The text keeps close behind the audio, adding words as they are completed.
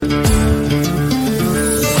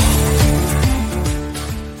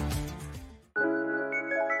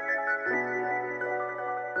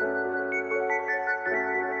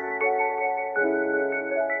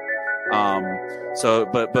So,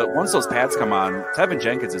 but once those pads come on, Tevin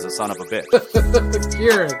Jenkins is a son of a bitch.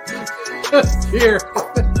 Kieran.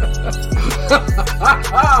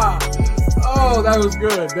 Oh, that was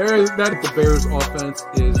good. The Bears offense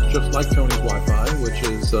is just like Tony's Wi-Fi, which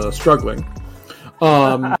is struggling.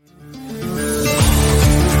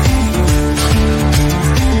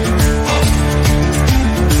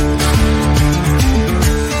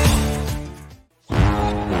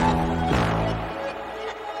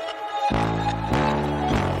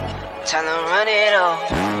 Time to run it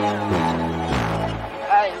off.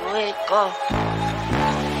 I wake up.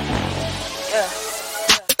 Yeah.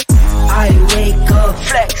 I wake up.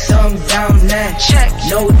 Flex. Thumb down now. Check.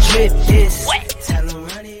 No drip this. Wet. Time to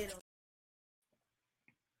run it off.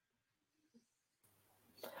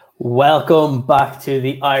 Welcome back to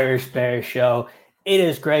the Irish Bears Show. It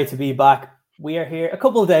is great to be back. We are here a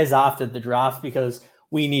couple of days after the draft because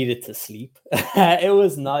we needed to sleep. It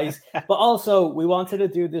was nice. But also, we wanted to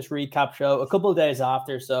do this recap show a couple of days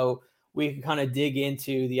after so we could kind of dig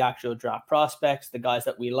into the actual draft prospects, the guys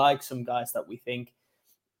that we like, some guys that we think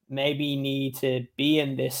maybe need to be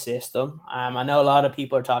in this system. I know a lot of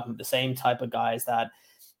people are talking about the same type of guys that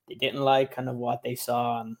they didn't like kind of what they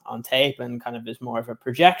saw on tape and kind of is more of a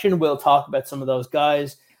projection. We'll talk about some of those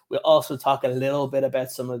guys. We'll also talk a little bit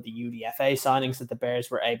about some of the UDFA signings that the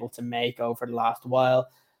Bears were able to make over the last while.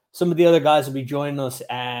 Some of the other guys will be joining us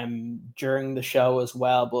during the show as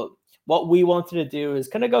well. But what we wanted to do is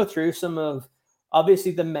kind of go through some of,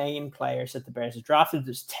 obviously, the main players that the Bears have drafted.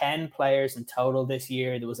 There's 10 players in total this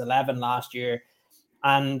year. There was 11 last year.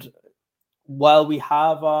 And while we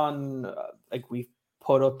have we've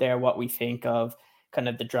put up there what we think of kind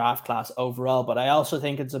of the draft class overall, but I also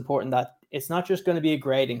think it's important that it's not just going to be a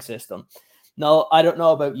grading system. No, I don't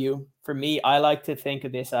know about you. For me, I like to think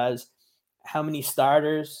of this as how many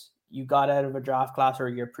starters you got out of a draft class or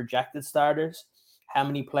your projected starters, how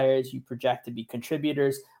many players you project to be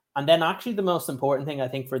contributors. And then actually the most important thing I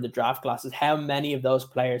think for the draft class is how many of those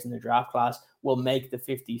players in the draft class will make the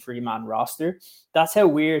 53-man roster. That's how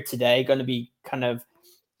we're today going to be kind of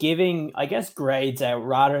giving, I guess, grades out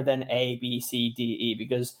rather than A, B, C, D, E,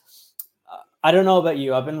 because I don't know about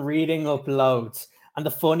you. I've been reading up loads. And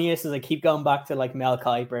the funniest is I keep going back to like Mel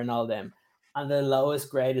Kiper and all them. And the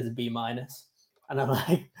lowest grade is a B-. And I'm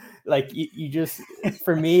like you just,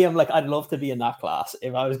 for me, I'm like, I'd love to be in that class.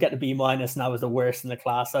 If I was getting a B- and I was the worst in the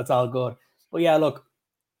class, that's all good. But yeah, look,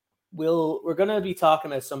 we're going to be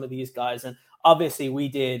talking about some of these guys. And obviously we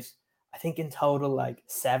did, I think in total, like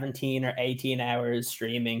 17 or 18 hours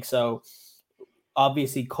streaming. So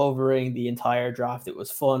obviously covering the entire draft, it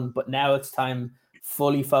was fun, but now it's time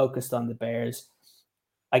fully focused on the Bears.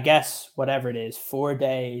 I guess whatever it is, 4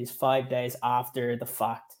 days, 5 days after the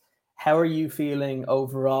fact, how are you feeling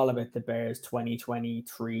overall about the Bears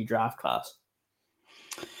 2023 draft class?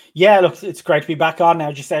 Yeah, look, it's great to be back on now.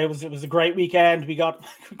 As you say, it was a great weekend. We got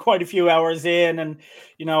quite a few hours in and,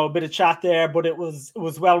 a bit of chat there, but it was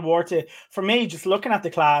well worth it. For me, just looking at the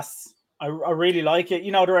class, I really like it.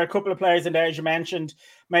 There are a couple of players in there, as you mentioned,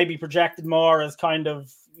 maybe projected more as kind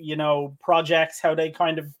of, projects, how they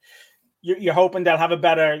kind of, you're hoping they'll have a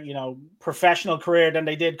better, professional career than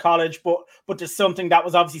they did college, but there's something that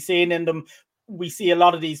was obviously seen in them. We see a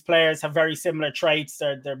lot of these players have very similar traits.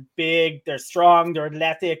 They're big, they're strong, they're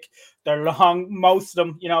athletic, they're long, most of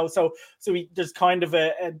them, so there's kind of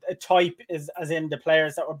a type as in the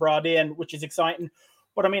players that were brought in, which is exciting.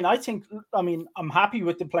 But I'm happy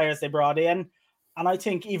with the players they brought in. And I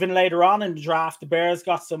think even later on in the draft, the Bears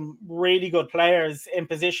got some really good players in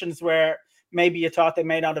positions where maybe you thought they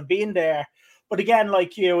may not have been there. But again,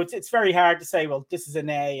 like you, it's very hard to say, well, this is an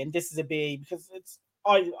A and this is a B, because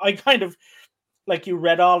I kind of, like, you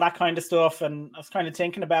read all that kind of stuff and I was kind of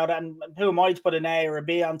thinking about it and who am I to put an A or a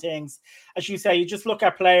B on things? As you say, you just look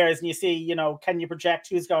at players and you see, can you project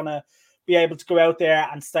who's going to be able to go out there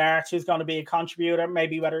and start, who's going to be a contributor,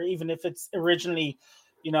 maybe whether even if it's originally,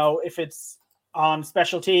 if it's on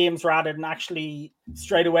special teams rather than actually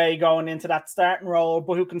straight away going into that starting role,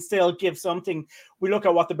 but who can still give something. We look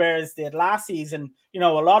at what the Bears did last season, a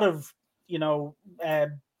lot of,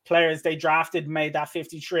 players they drafted made that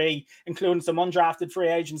 53, including some undrafted free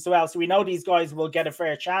agents as well. So we know these guys will get a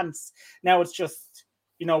fair chance. Now it's just,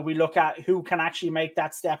 we look at who can actually make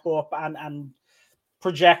that step up and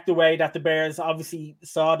project the way that the Bears obviously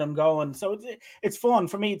saw them going. So it's fun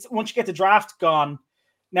for me. Once you get the draft gone,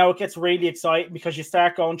 now it gets really exciting because you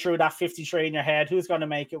start going through that 53 in your head. Who's going to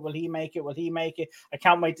make it? Will he make it? Will he make it? I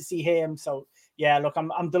can't wait to see him. So yeah, look,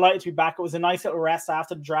 I'm delighted to be back. It was a nice little rest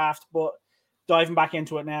after the draft, but diving back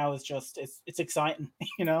into it now is just, it's exciting,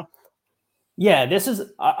 Yeah, this is,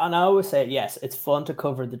 and I always say, yes, it's fun to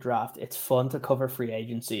cover the draft. It's fun to cover free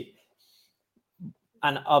agency.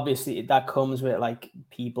 And obviously that comes with like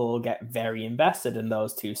people get very invested in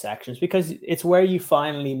those two sections because it's where you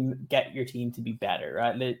finally get your team to be better,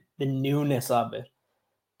 right? The newness of it.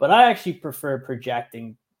 But I actually prefer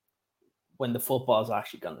projecting when the football is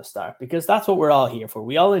actually going to start because that's what we're all here for.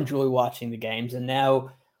 We all enjoy watching the games, and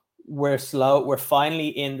now we're finally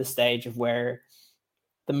in the stage of where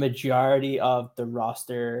the majority of the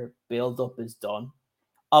roster build-up is done.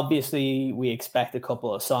 Obviously, we expect a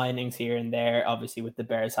couple of signings here and there. Obviously, with the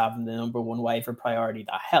Bears having the number one waiver priority,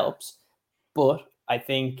 that helps. But I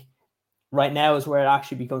think right now is where it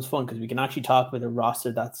actually becomes fun because we can actually talk about a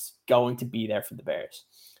roster that's going to be there for the Bears.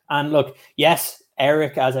 And look, yes,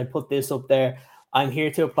 Eric, as I put this up there, I'm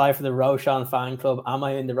here to apply for the Roshan fan club. Am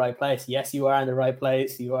I in the right place? Yes, you are in the right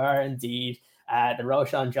place. You are indeed. The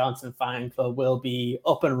Roshan Johnson fan club will be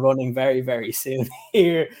up and running very, very soon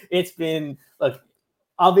here. It's been, look,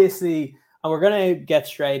 obviously, and we're going to get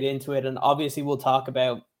straight into it. And obviously, we'll talk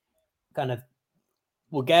about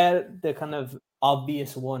we'll get the kind of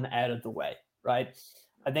obvious one out of the way, right?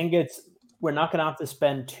 I think we're not going to have to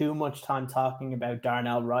spend too much time talking about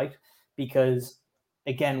Darnell Wright because,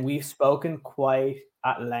 again, we've spoken quite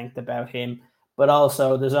at length about him, but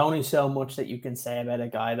also there's only so much that you can say about a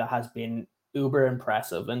guy that has been uber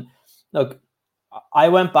impressive. And look, I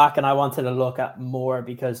went back and I wanted to look at more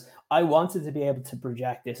because I wanted to be able to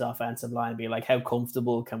project this offensive line and be like, how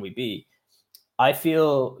comfortable can we be? I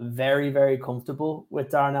feel very, very comfortable with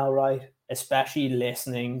Darnell Wright, especially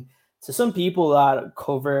listening to some people that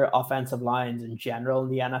cover offensive lines in general in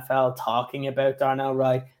the NFL talking about Darnell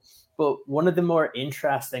Wright. But one of the more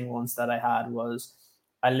interesting ones that I had was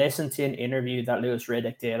I listened to an interview that Louis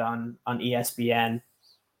Riddick did on ESPN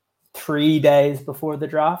 3 days before the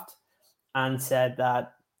draft and said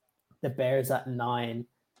that the Bears at 9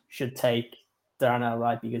 should take Darnell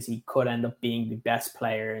Wright because he could end up being the best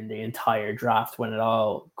player in the entire draft when it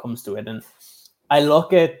all comes to it. And I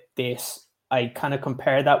look at this, I kind of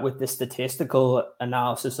compare that with the statistical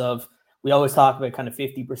analysis of, we always talk about kind of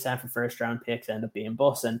 50% for first round picks end up being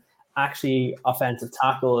busts. And actually offensive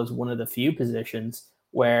tackle is one of the few positions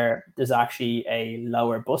where there's actually a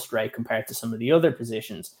lower bust rate compared to some of the other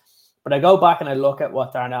positions. But I go back and I look at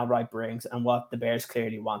what Darnell Wright brings and what the Bears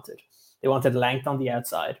clearly wanted. They wanted length on the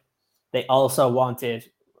outside. They also wanted,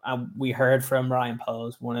 and we heard from Ryan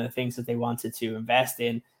Poles, one of the things that they wanted to invest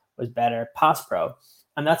in was better pass pro.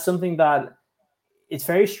 And that's something that it's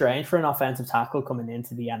very strange for an offensive tackle coming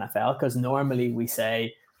into the NFL because normally we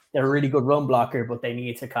say they're a really good run blocker, but they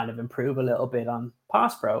need to kind of improve a little bit on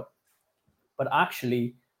pass pro. But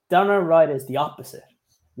actually, Darnell Wright is the opposite,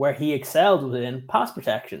 where he excelled within pass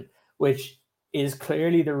protection, which is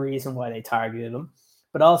clearly the reason why they targeted him.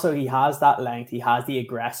 But also he has that length. He has the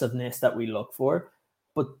aggressiveness that we look for.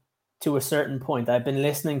 But to a certain point, I've been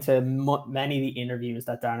listening to many of the interviews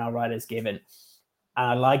that Darnell Wright has given. And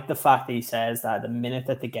I like the fact that he says that the minute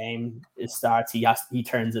that the game starts, he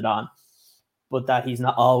turns it on. But that he's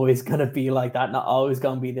not always going to be like that, not always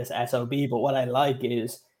going to be this SOB. But what I like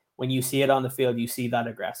is when you see it on the field, you see that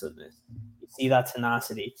aggressiveness. You see that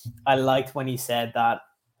tenacity. I liked when he said that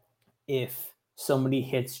if somebody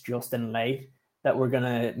hits Justin late, that we're going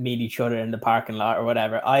to meet each other in the parking lot or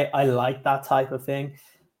whatever. I like that type of thing.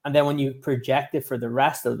 And then when you project it for the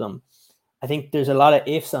rest of them, I think there's a lot of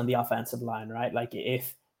ifs on the offensive line, right? Like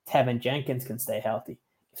if Tevin Jenkins can stay healthy.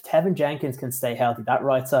 If Tevin Jenkins can stay healthy, that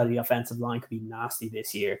right side of the offensive line could be nasty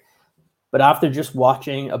this year. But after just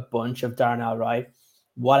watching a bunch of Darnell Wright,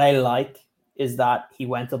 what I like is that he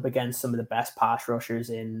went up against some of the best pass rushers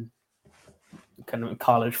in kind of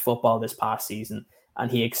college football this past season, and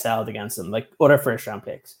he excelled against them, like other first-round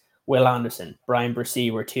picks. Will Anderson, Brian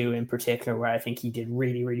Bresee were two in particular where I think he did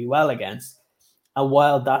really, really well against. And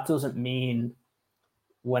while that doesn't mean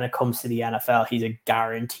when it comes to the NFL, he's a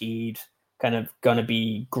guaranteed kind of going to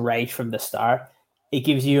be great from the start, it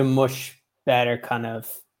gives you a much better kind of,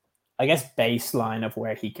 I guess, baseline of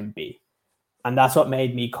where he can be. And that's what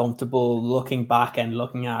made me comfortable looking back and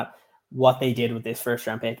looking at what they did with this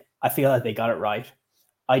first-round pick. I feel like they got it right.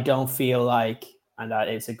 I don't feel like, and that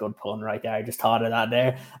is a good pun right there, I just thought of that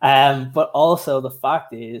there. But also the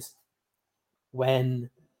fact is, when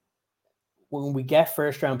we get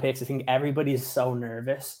first-round picks, I think everybody's so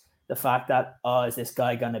nervous. The fact that, oh, is this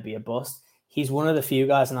guy going to be a bust? He's one of the few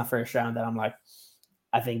guys in that first round that I'm like,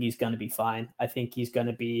 I think he's going to be fine. I think he's going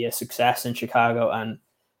to be a success in Chicago. And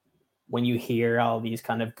when you hear all these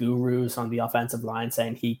kind of gurus on the offensive line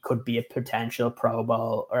saying he could be a potential Pro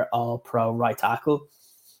Bowl or All-Pro right tackle,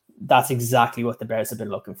 that's exactly what the Bears have been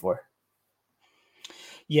looking for.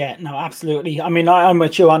 Yeah, no, absolutely. I mean, I'm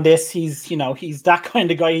with you on this. He's that kind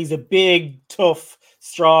of guy. He's a big, tough,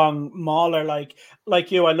 strong mauler. Like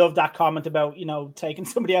you, I love that comment about, taking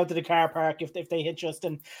somebody out to the car park if they hit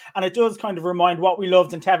Justin. And it does kind of remind what we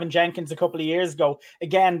loved in Tevin Jenkins a couple of years ago.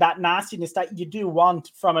 Again, that nastiness that you do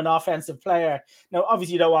want from an offensive player. Now,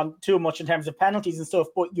 obviously, you don't want too much in terms of penalties and stuff,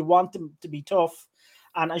 but you want them to be tough.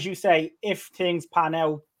 And as you say, if things pan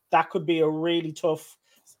out, that could be a really tough.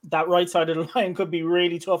 That right side of the line could be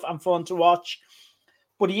really tough and fun to watch.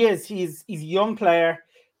 But he's a young player.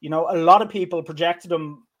 A lot of people projected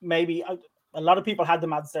him, maybe a lot of people had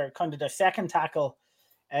them as their second tackle.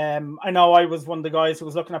 I know I was one of the guys who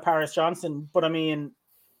was looking at Paris Johnson, but I mean,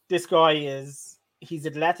 this guy he's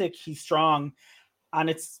athletic, he's strong. And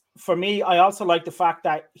it's, for me, I also like the fact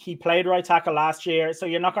that he played right tackle last year. So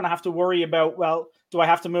you're not going to have to worry about, well, do I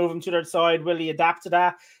have to move him to the side? Will he adapt to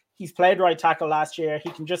that? He's played right tackle last year.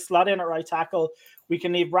 He can just slot in at right tackle. We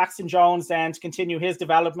can leave Braxton Jones then to continue his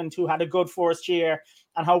development, who had a good first year,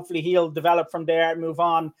 and hopefully he'll develop from there and move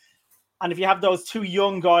on. And if you have those two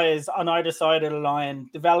young guys on either side of the line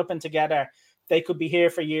developing together, they could be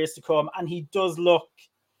here for years to come. And he does look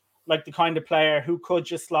like the kind of player who could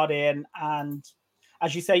just slot in. And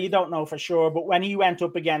as you say, you don't know for sure, but when he went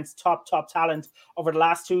up against top talent over the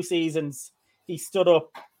last 2 seasons, he stood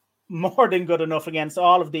up more than good enough against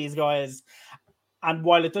all of these guys. And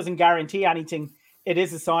while it doesn't guarantee anything, it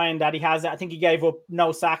is a sign that he has. I think he gave up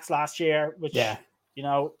no sacks last year, which is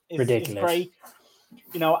ridiculous. Is great.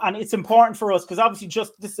 And it's important for us because obviously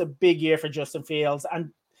this is a big year for Justin Fields, and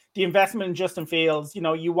the investment in Justin Fields,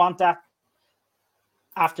 you want that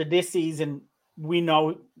after this season. We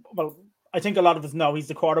know, well, I think a lot of us know he's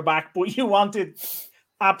the quarterback, but you want it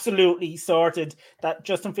absolutely sorted that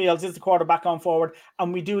Justin Fields is the quarterback going forward,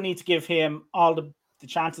 and we do need to give him all the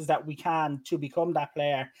chances that we can to become that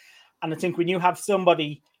player. And I think when you have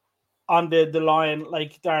somebody on the line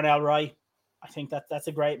like Darnell Wright, I think that's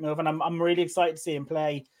a great move, and I'm really excited to see him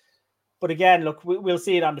play. But again, look, we'll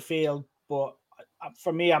see it on the field. But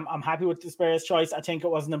for me, I'm happy with the Bears' choice. I think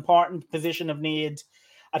it was an important position of need.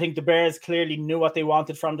 I think the Bears clearly knew what they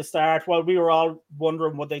wanted from the start. While we were all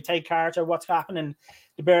wondering, would they take Carter? What's happening?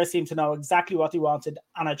 The Bears seem to know exactly what they wanted.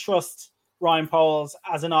 And I trust Ryan Poles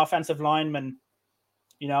as an offensive lineman,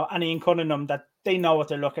 and Ian Cunningham, that they know what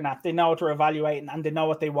they're looking at. They know what they're evaluating, and they know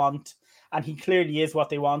what they want. And he clearly is what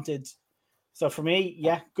they wanted. So for me,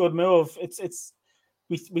 yeah, good move.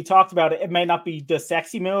 We talked about it. It may not be the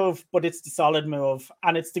sexy move, but it's the solid move.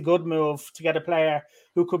 And it's the good move to get a player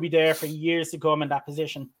who could be there for years to come in that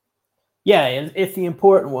position. Yeah, it's the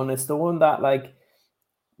important one. It's the one that, like,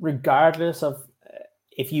 regardless of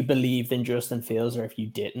if you believed in Justin Fields or if you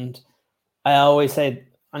didn't, I always say,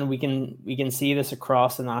 and we can see this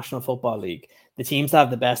across the National Football League, the teams that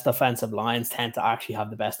have the best offensive lines tend to actually have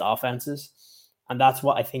the best offenses. And that's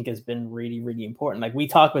what I think has been really, really important. Like, we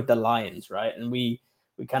talk with the Lions, right? And we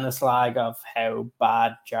kind of slag of how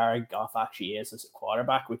bad Jared Goff actually is as a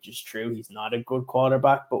quarterback, which is true. He's not a good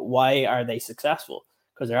quarterback, but why are they successful?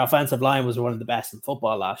 Because their offensive line was one of the best in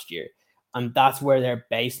football last year. And that's where their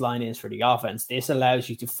baseline is for the offense. This allows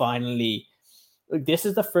you to finally, this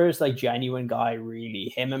is the first genuine guy,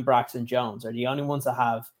 really. Him and Braxton Jones are the only ones that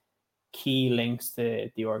have key links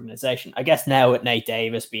to the organization. I guess now with Nate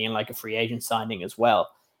Davis being like a free agent signing as well.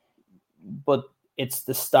 But it's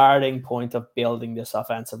the starting point of building this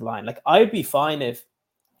offensive line. Like, I'd be fine if,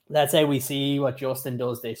 let's say we see what Justin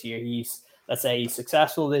does this year. Let's say he's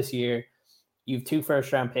successful this year. You have 2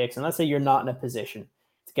 first-round picks, and let's say you're not in a position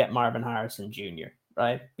to get Marvin Harrison Jr.,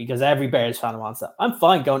 right? Because every Bears fan wants that. I'm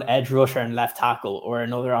fine going edge rusher and left tackle or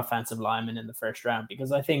another offensive lineman in the first round,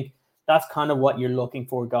 because I think that's kind of what you're looking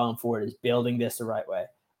for going forward, is building this the right way.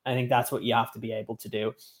 I think that's what you have to be able to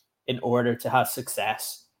do in order to have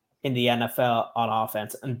success in the NFL on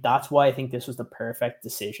offense. And that's why I think this was the perfect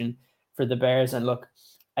decision for the Bears. And look,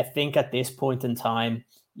 I think at this point in time,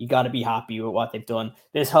 you got to be happy with what they've done.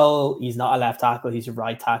 This whole, he's not a left tackle, he's a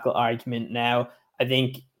right tackle argument now, I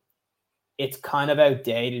think it's kind of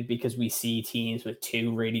outdated because we see teams with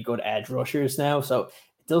 2 really good edge rushers now. So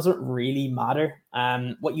it doesn't really matter.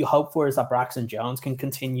 What you hope for is that Braxton Jones can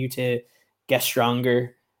continue to get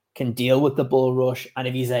stronger, can deal with the bull rush. And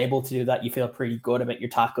if he's able to do that, you feel pretty good about your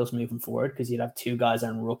tackles moving forward, because you'd have 2 guys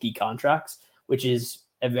on rookie contracts, which is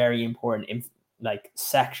a very important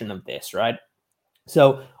section of this, right?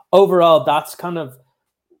 So overall, that's kind of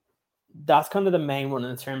the main one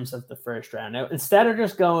in terms of the first round. Now, instead of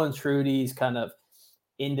just going through these kind of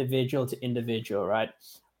individual to individual, right?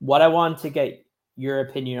 What I want to get your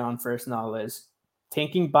opinion on first and all is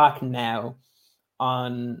thinking back now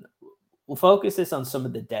on we'll focus this on some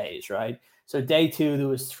of the days, right? So day 2, there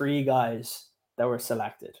was 3 guys that were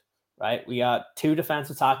selected, right? We got 2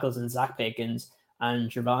 defensive tackles in Zach Pickens and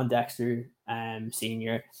Gervon Dexter,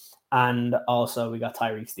 senior, and also we got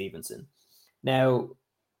Tyreek Stevenson. Now,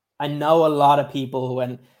 I know a lot of people,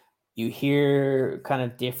 when you hear kind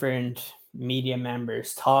of different media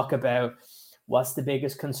members talk about what's the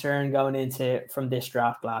biggest concern going into from this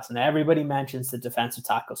draft class, and everybody mentions the defensive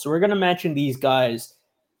tackle. So we're going to mention these guys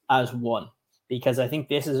as one, because I think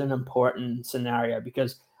this is an important scenario,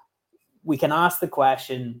 because we can ask the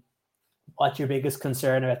question, what's your biggest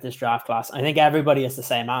concern about this draft class? I think everybody has the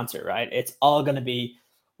same answer, right? It's all going to be,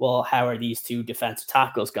 well, how are these 2 defensive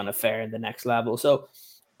tackles going to fare in the next level? So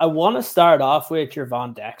I want to start off with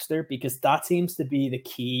Gervon Dexter, because that seems to be the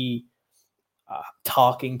key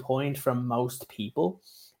talking point from most people.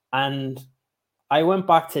 And I went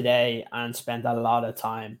back today and spent a lot of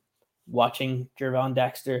time watching Gervon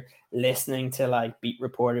Dexter, listening to like beat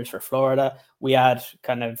reporters for Florida. We had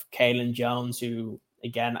kind of Kalen Jones, who,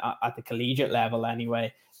 again, at the collegiate level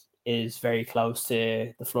anyway, is very close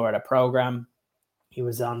to the Florida program. He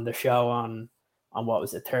was on the show on what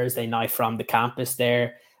was it, Thursday night from the campus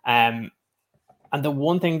there. And the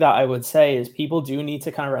one thing that I would say is people do need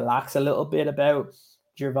to kind of relax a little bit about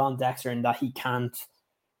Gervon Dexter, and that he can't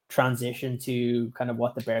transition to kind of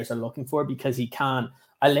what the Bears are looking for, because he can't.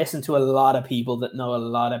 I listen to a lot of people that know a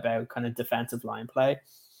lot about kind of defensive line play,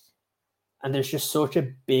 and there's just such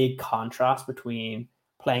a big contrast between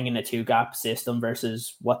playing in a 2-gap system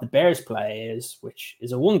versus what the Bears play is, which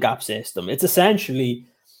is a 1-gap system. It's essentially,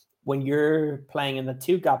 when you're playing in the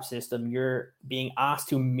 2-gap system, you're being asked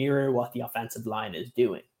to mirror what the offensive line is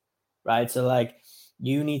doing, right? So like,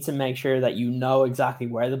 you need to make sure that you know exactly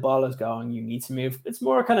where the ball is going. You need to move. It's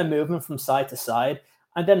more kind of movement from side to side.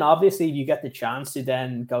 And then obviously if you get the chance to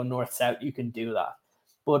then go north-south, you can do that.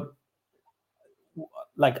 But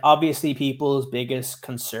like, obviously people's biggest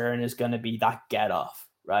concern is going to be that get off,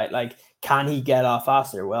 right? Like, can he get off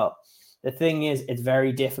faster? Well, the thing is, it's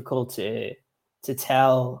very difficult to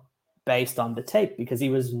tell based on the tape, because he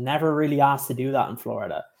was never really asked to do that in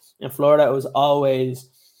Florida. In Florida, it was always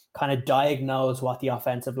kind of diagnose what the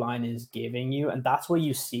offensive line is giving you. And that's where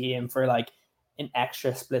you see him for like an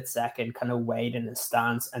extra split second, kind of wait in his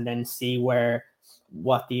stance and then see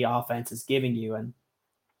what the offense is giving you. And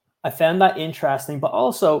I found that interesting, but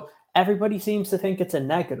also everybody seems to think it's a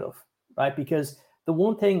negative, right? Because the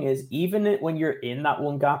one thing is, even when you're in that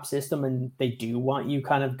 1-gap system and they do want you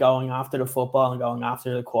kind of going after the football and going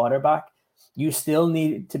after the quarterback, you still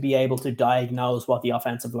need to be able to diagnose what the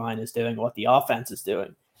offensive line is doing, what the offense is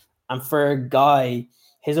doing. And for a guy,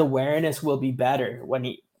 his awareness will be better when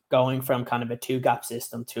he going from kind of a 2-gap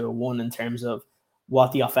system to a 1 in terms of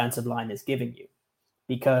what the offensive line is giving you.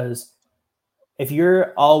 Because if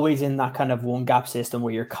you're always in that kind of 1-gap system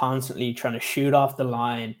where you're constantly trying to shoot off the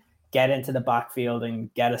line, get into the backfield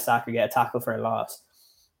and get a sack or get a tackle for a loss,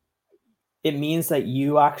 it means that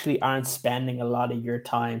you actually aren't spending a lot of your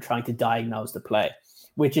time trying to diagnose the play,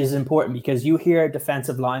 which is important, because you hear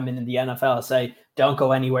defensive linemen in the NFL say, don't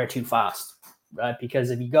go anywhere too fast, right? Because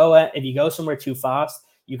if you go somewhere too fast,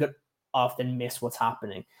 you could often miss what's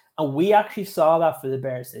happening. And we actually saw that for the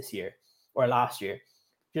Bears this year or last year.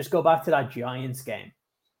 Just go back to that Giants game.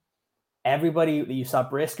 You saw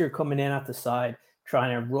Brisker coming in at the side,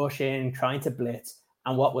 trying to rush in, trying to blitz.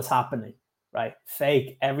 And what was happening, right?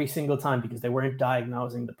 Fake every single time, because they weren't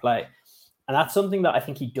diagnosing the play. And that's something that I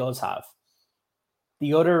think he does have.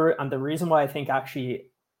 The reason why I think actually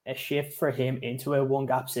a shift for him into a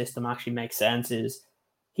 1-gap system actually makes sense is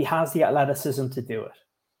he has the athleticism to do it,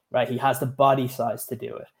 right? He has the body size to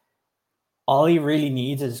do it. All he really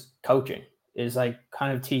needs is coaching, is like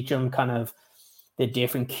kind of teach him kind of the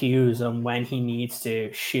different cues on when he needs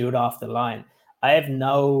to shoot off the line. I have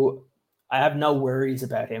no worries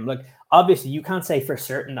about him. Like, obviously you can't say for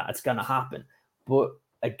certain that it's going to happen, but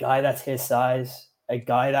a guy that's his size, a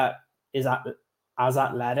guy that is as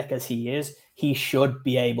athletic as he is, he should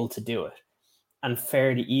be able to do it, and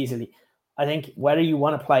fairly easily. I think whether you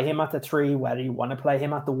want to play him at the 3, whether you want to play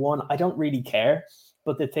him at the 1, I don't really care.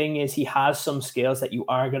 But the thing is, he has some skills that you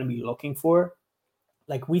are going to be looking for.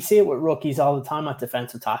 Like, we see it with rookies all the time at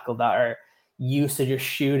defensive tackle that are used to just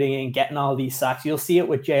shooting and getting all these sacks. You'll see it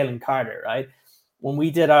with Jalen Carter, right? When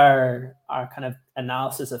we did our kind of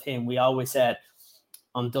analysis of him, we always said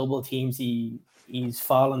on double teams, he's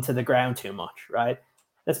fallen to the ground too much, right?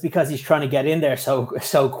 That's because he's trying to get in there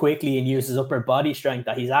so quickly and use his upper body strength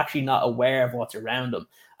that he's actually not aware of what's around him.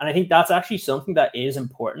 And I think that's actually something that is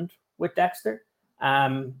important with Dexter.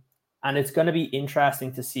 And it's going to be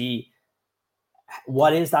interesting to see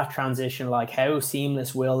what is that transition like? How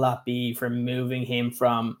seamless will that be from moving him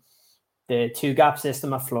from the two-gap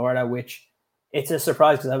system of Florida, which it's a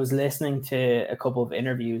surprise because I was listening to a couple of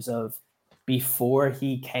interviews of before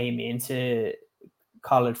he came into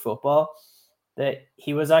college football, that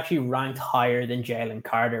he was actually ranked higher than Jalen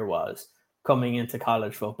Carter was coming into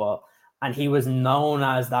college football. And he was known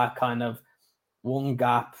as that kind of one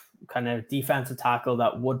gap kind of defensive tackle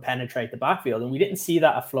that would penetrate the backfield. And we didn't see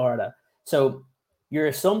that at Florida. So your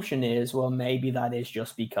assumption is, well, maybe that is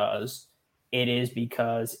just because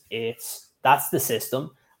that's the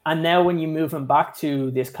system. And now when you move him back to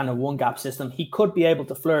this kind of one gap system, he could be able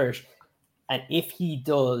to flourish. And if he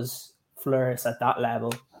does flourish at that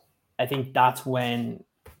level, I think that's when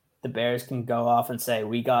the Bears can go off and say,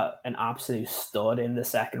 we got an absolute stud in the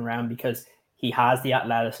second round because he has the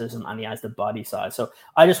athleticism and he has the body size. So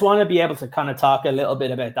I just want to be able to kind of talk a little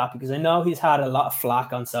bit about that because I know he's had a lot of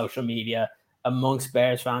flack on social media amongst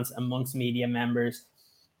Bears fans, amongst media members.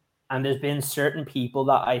 And there's been certain people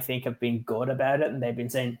that I think have been good about it. And they've been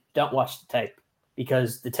saying, don't watch the tape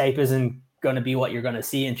because the tape isn't going to be what you're going to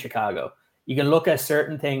see in Chicago. You can look at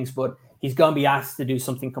certain things, but he's going to be asked to do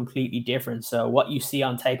something completely different. So what you see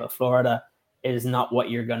on tape at Florida is not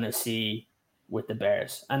what you're going to see with the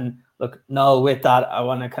Bears. And look, Noel, with that, I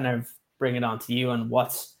want to kind of bring it on to you and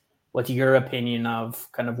what's your opinion of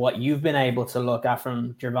kind of what you've been able to look at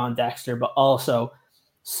from Gervon Dexter, but also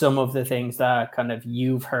some of the things that kind of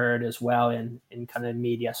you've heard as well in kind of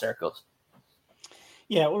media circles.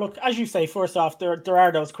 Yeah, well, look, as you say, first off, there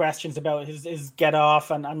are those questions about his get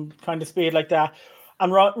off and kind of speed like that.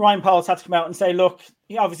 And Ryan Pauls had to come out and say, look,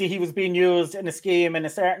 obviously he was being used in a scheme in a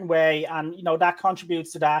certain way, and that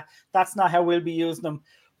contributes to that. That's not how we'll be using them.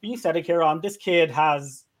 But you said it, Kieran, this kid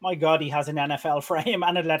has, my God, he has an NFL frame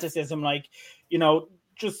and athleticism. Like,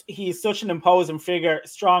 just he's such an imposing figure,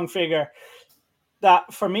 strong figure.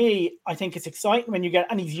 That for me, I think it's exciting when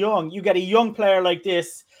and he's young. You get a young player like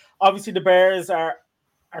this. Obviously, the Bears are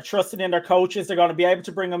trusting in their coaches. They're going to be able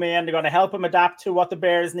to bring him in. They're going to help him adapt to what the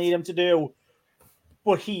Bears need him to do.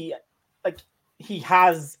 But he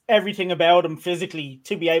has everything about him physically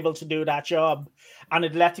to be able to do that job and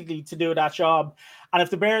athletically to do that job. And if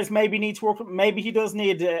the Bears maybe need to work, maybe he does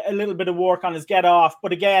need a little bit of work on his get off.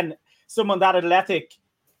 But again, someone that athletic,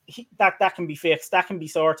 that can be fixed. That can be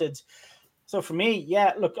sorted. So for me,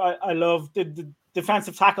 yeah, look, I love the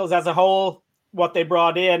defensive tackles as a whole, what they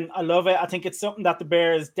brought in. I love it. I think it's something that the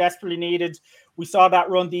Bears desperately needed. We saw that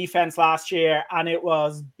run defense last year, and it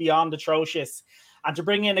was beyond atrocious. And to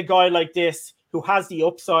bring in a guy like this who has the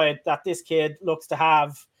upside that this kid looks to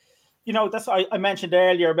have, that's what I mentioned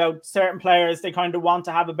earlier about certain players, they kind of want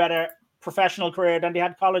to have a better professional career than they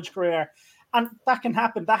had college career. And that can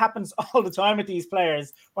happen. That happens all the time with these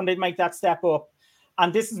players when they make that step up.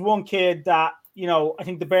 And this is one kid that, I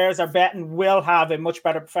think the Bears are betting will have a much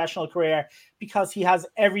better professional career because he has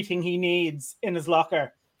everything he needs in his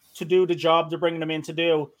locker to do the job they're bringing him in to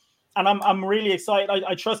do. And I'm really excited.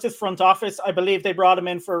 I trust his front office. I believe they brought him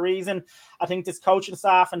in for a reason. I think this coaching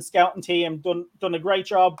staff and scouting team done a great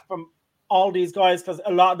job from all these guys because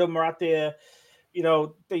a lot of them were at the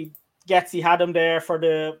Getsy had them there for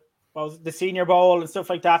the Senior Bowl and stuff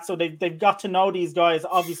like that. So they've got to know these guys,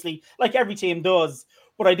 obviously, like every team does.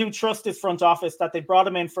 But I do trust his front office that they brought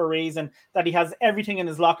him in for a reason, that he has everything in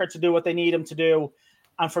his locker to do what they need him to do.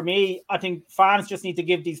 And for me, I think fans just need to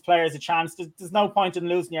give these players a chance. There's no point in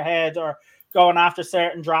losing your head or going after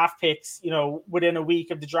certain draft picks, within a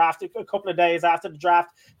week of the draft, a couple of days after the draft,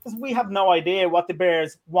 because we have no idea what the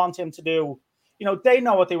Bears want him to do. They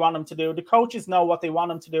know what they want him to do. The coaches know what they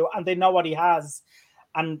want him to do, and they know what he has.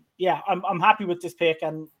 And yeah, I'm happy with this pick.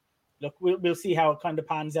 And look, we'll see how it kind of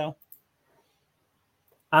pans out.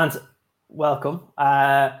 And welcome.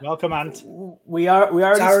 Welcome, Ant. We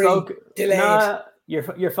already Sorry, spoke. delayed. No,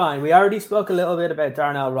 you're fine. We already spoke a little bit about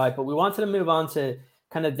Darnell Wright, but we wanted to move on to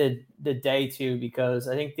kind of the day two because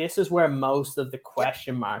I think this is where most of the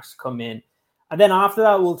question marks come in. And then after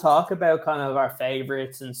that, we'll talk about kind of our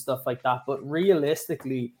favorites and stuff like that. But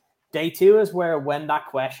realistically, day two is where when that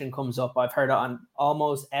question comes up, I've heard it on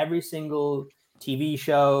almost every single TV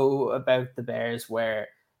show about the Bears where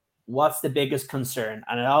what's the biggest concern?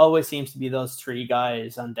 And it always seems to be those three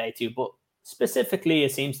guys on day two, but specifically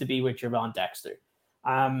it seems to be with Gervon Dexter.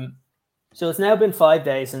 So it's now been 5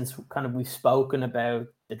 days since kind of we've spoken about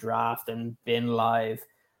the draft and been live.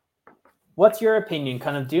 What's your opinion,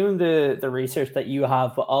 kind of doing the research that you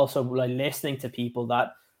have, but also like listening to people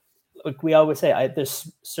that, like we always say, there's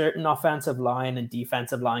certain offensive line and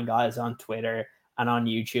defensive line guys on Twitter and on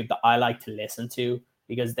YouTube that I like to listen to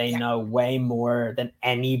because they know way more than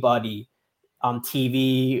anybody on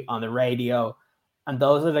TV, on the radio. And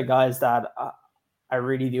those are the guys that I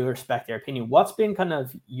really do respect their opinion. What's been kind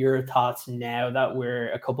of your thoughts now that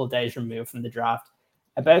we're a couple of days removed from the draft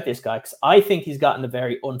about this guy? Because I think he's gotten a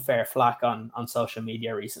very unfair flack on social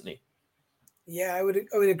media recently. Yeah, I would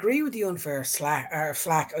agree with the unfair flack.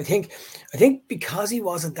 I think because he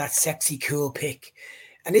wasn't that sexy cool pick,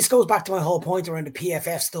 and this goes back to my whole point around the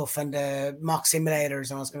PFF stuff and the mock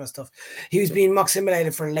simulators and all this kind of stuff. He was being mock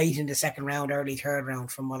simulated for late in the second round, early third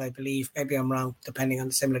round, from what I believe. Maybe I'm wrong, depending on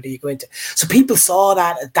the simulator you go into. So people saw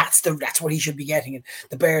that that's what he should be getting, and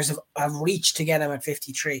the Bears have reached to get him at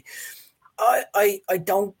 53. I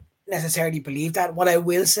don't necessarily believe that. What I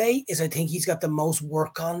will say is I think he's got the most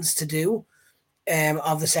work-ons to do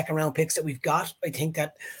of the second round picks that we've got. I think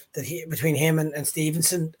that between him and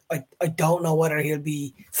Stevenson, I don't know whether he'll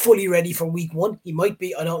be fully ready for week one. He might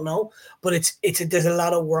be, I don't know, but there's a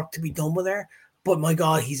lot of work to be done with there. But my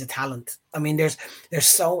God, he's a talent. I mean, his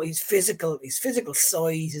physical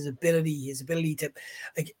size, his ability to,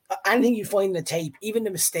 like, anything you find in the tape, even the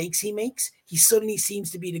mistakes he makes, he suddenly seems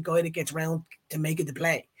to be the guy that gets around to make it the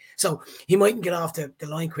play. So he mightn't get off the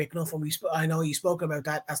line quick enough. And I know you spoke about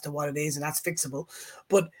that as to what it is, and that's fixable.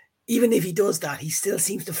 But even if he does that, he still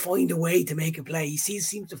seems to find a way to make a play. He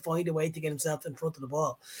seems to find a way to get himself in front of the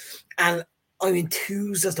ball. And I'm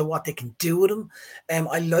enthused as to what they can do with him.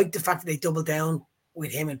 I like the fact that they double down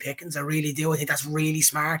with him and Pickens. I really do. I think that's really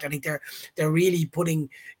smart. I think they're really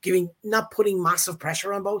not putting massive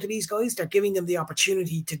pressure on both of these guys. They're giving them the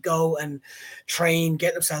opportunity to go and train,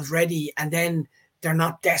 get themselves ready, and then they're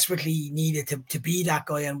not desperately needed to be that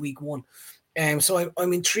guy on week one. So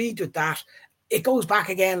I'm intrigued with that. It goes back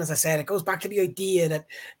again, as I said, it goes back to the idea that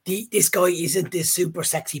this guy isn't this super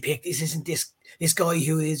sexy pick. This isn't this guy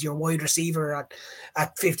who is your wide receiver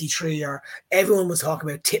at 53, or everyone was talking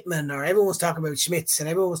about Tippmann, or everyone was talking about Schmitz, and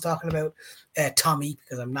everyone was talking about Tommy,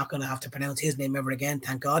 because I'm not going to have to pronounce his name ever again,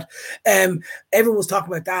 thank God. Everyone was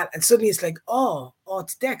talking about that, and suddenly it's like, oh,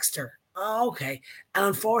 it's Dexter. Oh, okay. And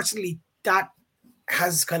unfortunately, that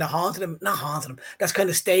has kind of not haunted him. That's kind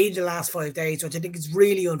of stayed the last 5 days, which I think is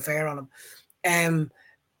really unfair on him.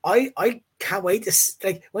 I can't wait to,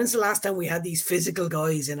 like, when's the last time we had these physical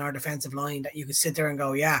guys in our defensive line that you could sit there and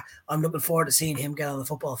go, yeah, I'm looking forward to seeing him get on the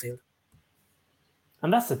football field.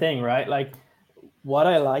 And that's the thing, right? Like, what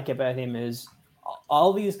I like about him is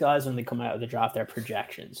all these guys, when they come out of the draft, they're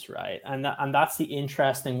projections, right? And that's the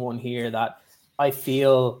interesting one here, that I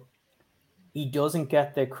feel he doesn't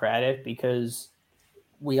get the credit, because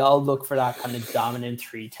we all look for that kind of dominant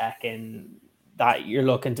 3 tech in that you're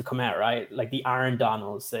looking to come out, right? Like the Aaron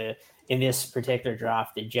Donalds, in this particular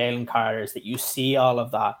draft, the Jalen Carters, that you see all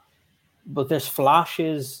of that. But there's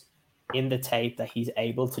flashes in the tape that he's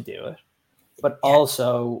able to do it. But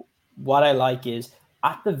also, what I like is,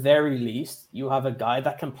 at the very least, you have a guy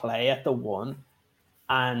that can play at the 1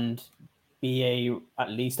 and be at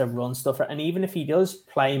least a run stuffer. And even if he does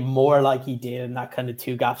play more like he did in that kind of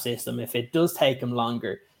 2-gap system, if it does take him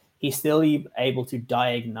longer, he's still able to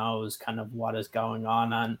diagnose kind of what is going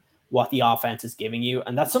on and what the offense is giving you.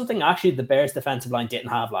 And that's something actually the Bears defensive line didn't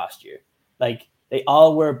have last year. Like, they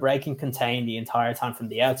all were breaking contain the entire time from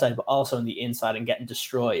the outside, but also on the inside, and getting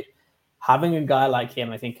destroyed. Having a guy like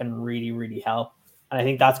him, I think, can really, really help. And I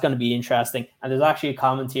think that's going to be interesting. And there's actually a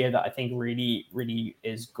comment here that I think really, really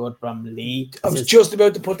is good from Lee. I was just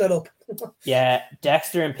about to put that up. Yeah,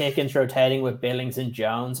 Dexter and Pickens rotating with Billings and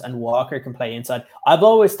Jones, and Walker can play inside. I've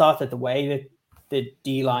always thought that the way that the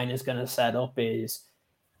D-line is going to set up is,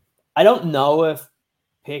 I don't know if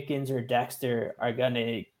Pickens or Dexter are going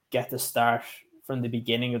to get the start from the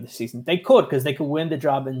beginning of the season. They could, because they could win the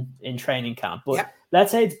job in training camp. But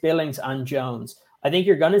let's say it's Billings and Jones. I think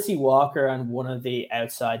you're going to see Walker on one of the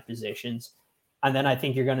outside positions. And then I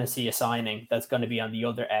think you're going to see a signing that's going to be on the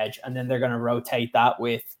other edge. And then they're going to rotate that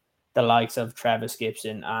with the likes of Travis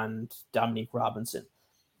Gibson and Dominique Robinson.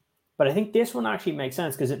 But I think this one actually makes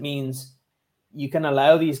sense, because it means you can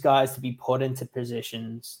allow these guys to be put into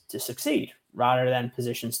positions to succeed rather than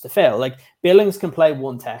positions to fail. Like, Billings can play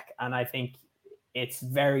 1 tech, and I think it's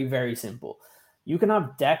very, very simple. You can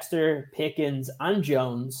have Dexter, Pickens, and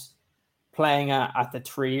Jones playing at the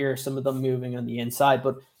 3, or some of them moving on the inside.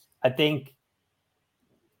 But I think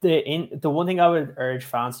the one thing I would urge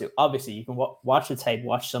fans to, obviously, you can watch the tape,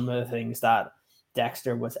 watch some of the things that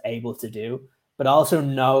Dexter was able to do, but also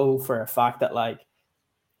know for a fact that, like,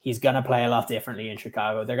 he's going to play a lot differently in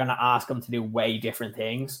Chicago. They're going to ask him to do way different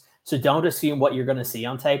things. So don't assume what you're going to see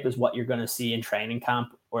on tape is what you're going to see in training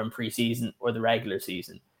camp or in preseason or the regular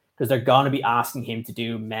season, because they're going to be asking him to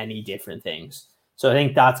do many different things. So I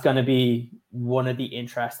think that's going to be one of the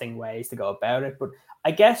interesting ways to go about it. But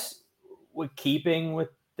I guess with keeping with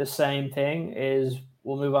the same thing. Is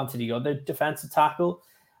we'll move on to the other defensive tackle,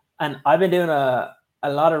 and I've been doing a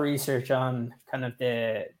lot of research on kind of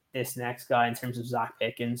this next guy in terms of Zach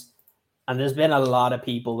Pickens, and there's been a lot of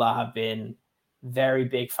people that have been very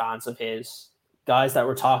big fans of his, guys that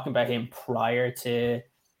were talking about him prior to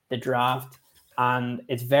the draft, and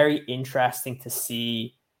it's very interesting to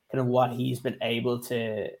see kind of what he's been able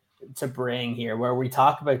to bring here, where we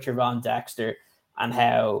talk about Gervon Dexter and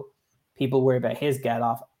how people worry about his get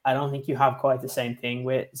off. I don't think you have quite the same thing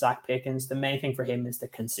with Zach Pickens. The main thing for him is the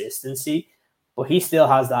consistency, but he still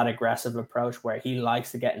has that aggressive approach where he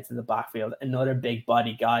likes to get into the backfield. Another big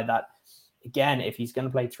body guy that, again, if he's going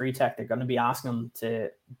to play 3-tech, they're going to be asking him to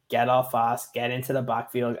get off fast, get into the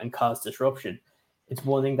backfield and cause disruption. It's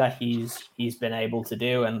one thing that he's been able to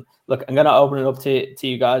do. And look, I'm going to open it up to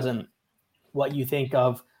you guys and what you think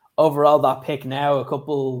of overall that pick now,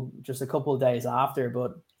 just a couple of days after,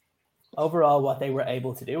 but overall what they were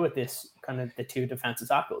able to do with this kind of the two defensive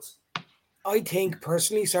tackles. I think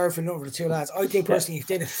personally, sorry for over the two lads, I think personally if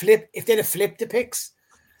they'd have flipped the picks,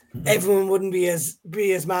 everyone wouldn't be as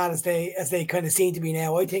mad as they kind of seem to be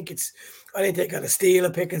now. I think they got a steal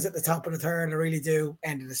of Pickens at the top of the third. I really do.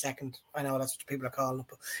 End of the second. I know that's what people are calling it,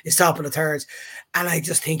 but it's top of the third. And I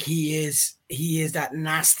just think he is that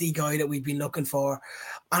nasty guy that we've been looking for.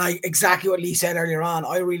 And exactly what Lee said earlier on,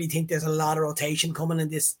 I really think there's a lot of rotation coming in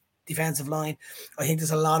this defensive line. I think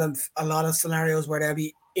there's a lot of scenarios where they'll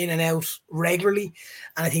be in and out regularly,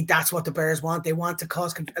 and I think that's what the Bears want. They want to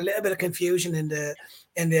cause a little bit of confusion in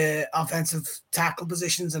the offensive tackle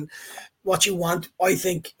positions. And what you want, I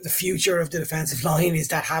think, the future of the defensive line is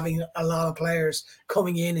that having a lot of players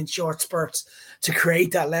coming in short spurts to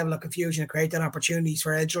create that level of confusion and create that opportunities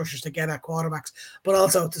for edge rushers to get at quarterbacks, but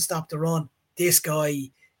also to stop the run. This guy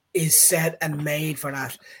is set and made for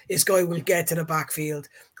that. This guy will get to the backfield.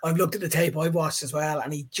 I've looked at the tape I've watched as well,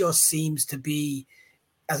 and he just seems to be,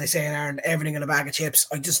 as I say in Aaron, everything in a bag of chips.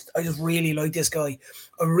 I just really like this guy.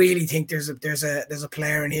 I really think there's a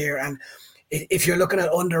player in here. And if you're looking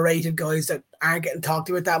at underrated guys that aren't getting talked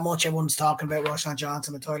about that much, everyone's talking about Roshan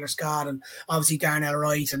Johnson and Tyler Scott and obviously Darnell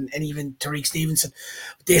Wright and even Tariq Stevenson.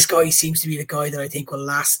 this guy seems to be the guy that I think will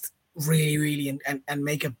last really, really and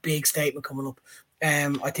make a big statement coming up.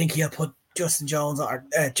 I think he'll put Justin Jones or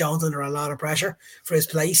Jones under a lot of pressure for his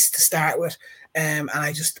place to start with. And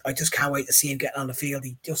I just can't wait to see him getting on the field.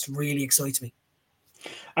 He just really excites me.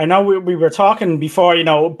 I know we were talking before,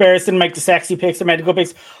 Bears didn't make the sexy picks, they made the good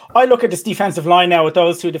picks. I look at this defensive line now with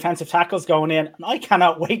those two defensive tackles going in, and I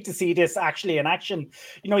cannot wait to see this actually in action.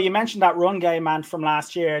 You mentioned that run game, man, from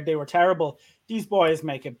last year. They were terrible. These boys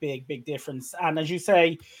make a big, big difference. And as you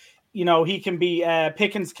say, he can be,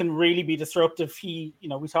 Pickens can really be disruptive. We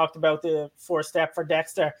talked about the 4-step for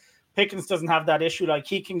Dexter. Pickens doesn't have that issue. Like,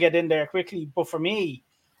 he can get in there quickly. But for me,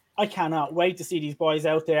 I cannot wait to see these boys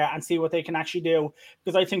out there and see what they can actually do,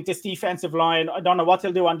 because I think this defensive line, I don't know what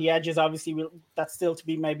they'll do on the edges. Obviously, that's still to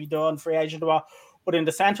be maybe done, free agent, but in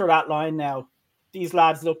the center of that line now, these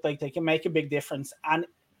lads look like they can make a big difference. And,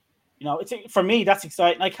 for me, that's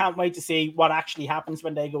exciting. I can't wait to see what actually happens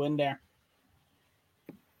when they go in there.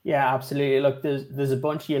 Yeah, absolutely. Look, there's a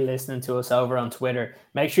bunch of you listening to us over on Twitter.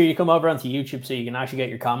 Make sure you come over onto YouTube so you can actually get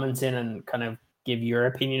your comments in and kind of give your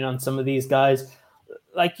opinion on some of these guys.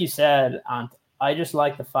 Like you said, Ant, I just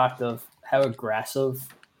like the fact of how aggressive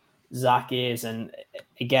Zach is, and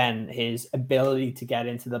again, his ability to get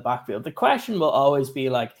into the backfield. The question will always be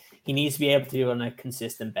like, he needs to be able to do it on a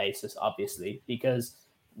consistent basis, obviously, because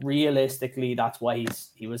realistically, that's why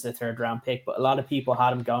he was a 3rd-round pick. But a lot of people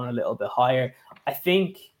had him going a little bit higher. I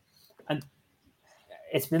think, and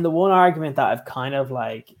it's been the one argument that I've kind of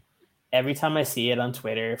like, every time I see it on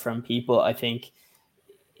Twitter from people, I think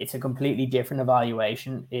it's a completely different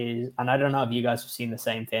evaluation and I don't know if you guys have seen the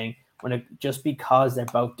same thing, just because they're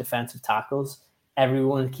both defensive tackles,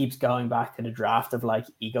 everyone keeps going back to the draft of like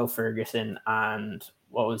Ego Ferguson and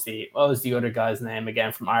what was the other guy's name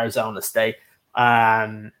again from Arizona State?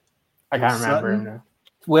 I can't remember him now.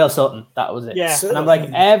 Will Sutton, that was it. Yeah. And I'm like,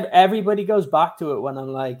 everybody goes back to it when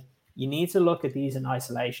I'm like, you need to look at these in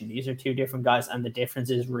isolation. These are two different guys, and the difference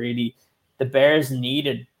is really the Bears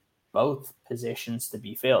needed both positions to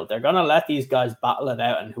be filled. They're going to let these guys battle it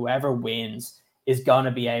out, and whoever wins is going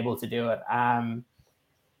to be able to do it.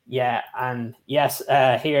 Yeah, and yes,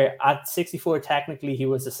 here at 64, technically he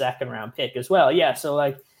was a 2nd-round pick as well. Yeah, so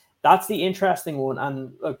like that's the interesting one.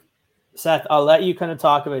 And look, Seth, I'll let you kind of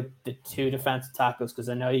talk about the two defensive tackles because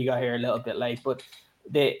I know you got here a little bit late. But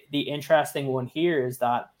the interesting one here is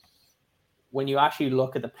that when you actually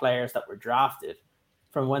look at the players that were drafted,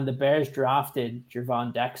 from when the Bears drafted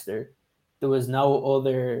Gervon Dexter there was no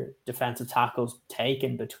other defensive tackles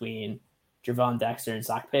taken between Javon Dexter and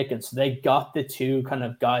Zach Pickens. So they got the two kind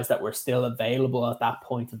of guys that were still available at that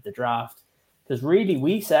point of the draft. Because really,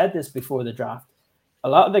 we said this before the draft, a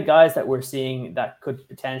lot of the guys that we're seeing that could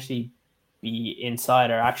potentially be inside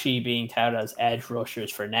are actually being touted as edge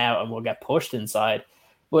rushers for now and will get pushed inside.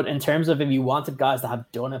 But in terms of if you wanted guys that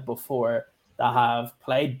have done it before, that have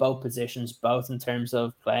played both positions, both in terms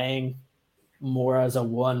of playing more as a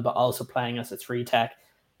one, but also playing as a three tech,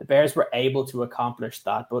 the Bears were able to accomplish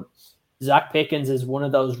that. But Zach Pickens is one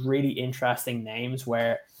of those really interesting names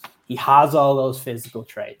where he has all those physical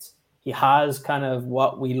traits. He has kind of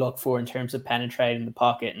what we look for in terms of penetrating the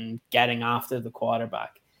pocket and getting after the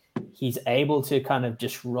quarterback. He's able to kind of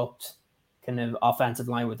disrupt kind of offensive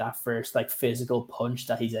line with that first like physical punch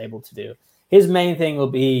that he's able to do. His main thing will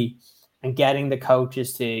be and getting the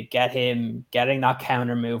coaches to get him getting that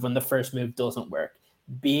counter move when the first move doesn't work,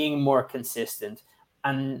 being more consistent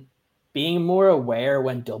and being more aware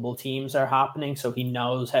when double teams are happening so he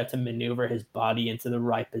knows how to maneuver his body into the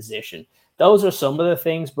right position. Those are some of the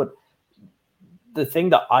things, but the thing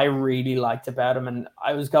that I really liked about him, and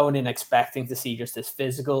I was going in expecting to see just this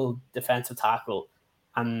physical defensive tackle,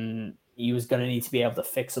 and he was going to need to be able to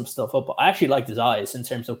fix some stuff up. But I actually liked his eyes in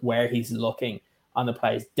terms of where he's looking on the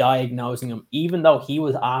plays, diagnosing him, even though he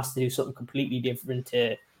was asked to do something completely different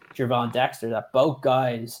to Javon Dexter, that both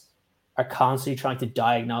guys are constantly trying to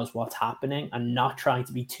diagnose what's happening and not trying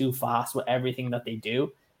to be too fast with everything that they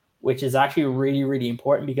do, which is actually really, really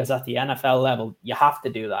important because at the NFL level, you have to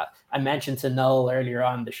do that. I mentioned to Noel earlier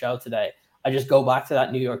on the show today, I just go back to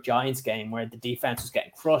that New York Giants game where the defense was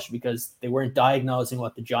getting crushed because they weren't diagnosing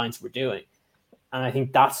what the Giants were doing. And I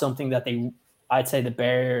think that's something that I'd say the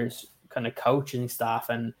Bears kind of coaching staff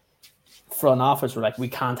and front office were like, we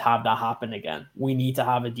can't have that happen again. We need to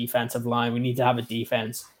have a defensive line. We need to have a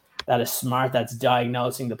defense that is smart, that's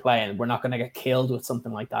diagnosing the play, and we're not going to get killed with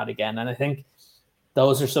something like that again. And I think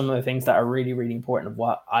those are some of the things that are really, really important of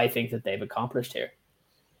what I think that they've accomplished here.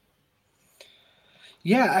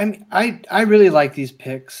 Yeah, I really like these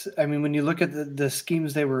picks. I mean, when you look at the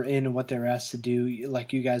schemes they were in and what they were asked to do,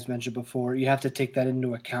 like you guys mentioned before, you have to take that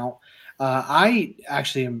into account. I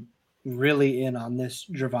actually am really in on this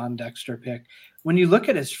Javon Dexter pick. When you look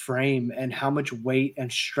at his frame and how much weight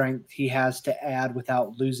and strength he has to add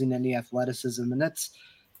without losing any athleticism, and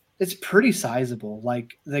it's pretty sizable.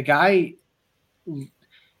 Like the guy,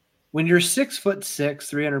 when you're 6'6",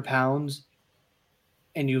 300 pounds,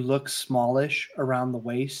 and you look smallish around the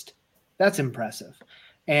waist, that's impressive.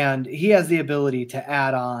 And he has the ability to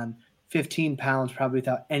add on 15 pounds probably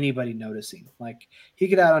without anybody noticing. Like he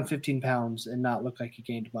could add on 15 pounds and not look like he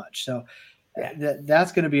gained much. So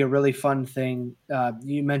that's going to be a really fun thing.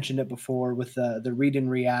 You mentioned it before with the read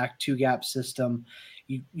and react two gap system.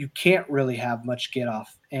 You can't really have much get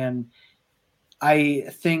off. And I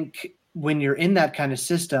think when you're in that kind of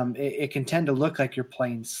system, it can tend to look like you're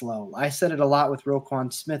playing slow. I said it a lot with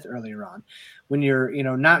Roquan Smith earlier on. When you're,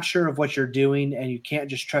 not sure of what you're doing and you can't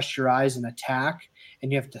just trust your eyes and attack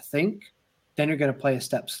and you have to think, then you're going to play a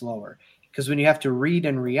step slower. Because when you have to read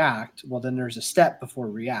and react, well, then there's a step before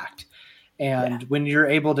react. And when you're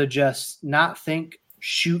able to just not think,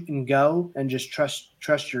 shoot and go and just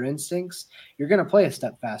trust your instincts, you're going to play a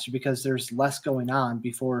step faster because there's less going on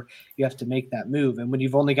before you have to make that move. And when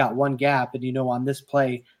you've only got one gap and on this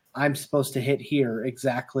play I'm supposed to hit here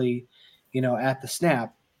exactly at the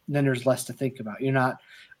snap, then there's less to think about. You're not,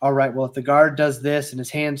 all right, well, if the guard does this and his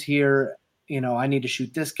hand's here, I need to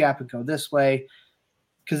shoot this gap and go this way,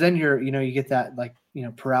 because then you get that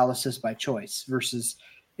paralysis by choice versus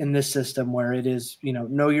in this system where it is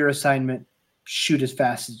know your assignment, shoot as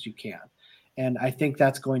fast as you can. And I think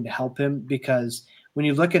that's going to help him because when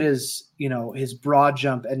you look at his broad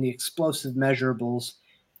jump and the explosive measurables,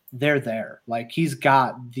 they're there. Like he's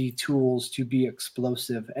got the tools to be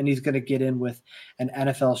explosive, and he's going to get in with an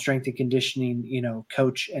NFL strength and conditioning,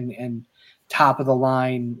 coach and top of the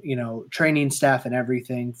line, training staff and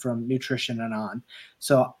everything from nutrition and on.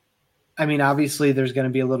 So, I mean, obviously there's going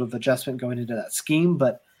to be a little of adjustment going into that scheme,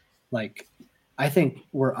 but I think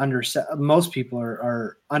most people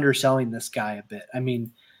are underselling this guy a bit. I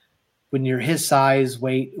mean, when you're his size,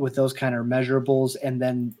 weight with those kind of measurables, and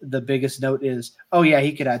then the biggest note is, oh yeah,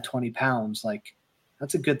 he could add 20 pounds. Like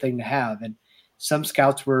that's a good thing to have. And some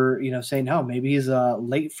scouts were, saying, oh, maybe he's a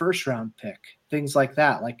late first round pick, things like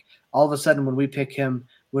that. Like all of a sudden when we pick him,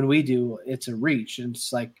 when we do, it's a reach. And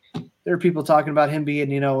it's like, there are people talking about him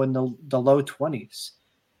being, in the low 20s.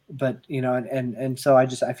 But, and so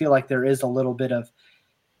I feel like there is a little bit of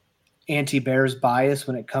anti-Bears bias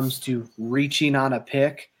when it comes to reaching on a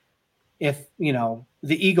pick. If,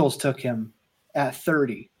 the Eagles took him at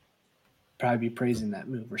 30, probably be praising that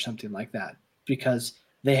move or something like that because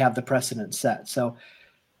they have the precedent set. So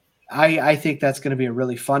I think that's going to be a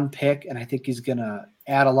really fun pick, and I think he's going to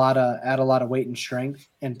add a lot of weight and strength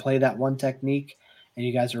and play that one technique. And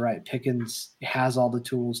you guys are right. Pickens has all the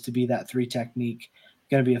tools to be that 3 technique.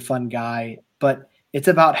 Going to be a fun guy, but it's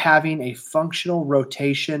about having a functional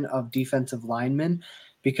rotation of defensive linemen,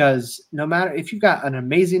 because no matter if you've got an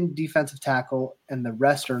amazing defensive tackle and the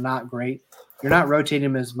rest are not great, you're not rotating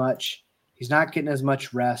him as much. He's not getting as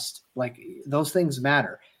much rest. Like, those things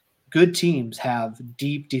matter. Good teams have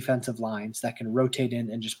deep defensive lines that can rotate in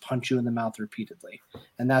and just punch you in the mouth repeatedly.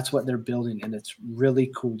 And that's what they're building, and it's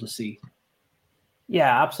really cool to see.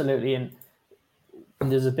 Yeah, absolutely. And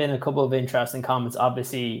there's been a couple of interesting comments.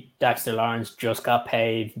 Obviously, Dexter Lawrence just got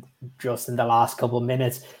paid just in the last couple of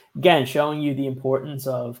minutes. Again, showing you the importance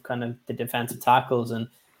of kind of the defensive tackles. And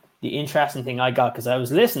the interesting thing I got, because I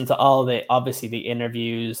was listening to all the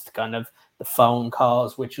interviews, kind of the phone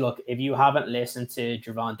calls, which, look, if you haven't listened to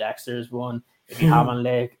Javon Dexter's one, if you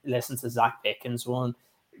haven't listened to Zach Pickens' one,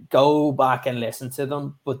 go back and listen to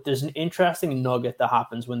them. But there's an interesting nugget that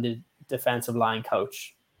happens when the defensive line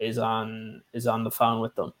coach is on the phone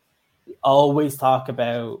with them. Always talk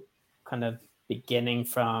about kind of beginning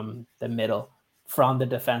from the middle, from the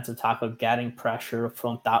defensive tackle, getting pressure up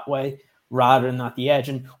front that way rather than at the edge.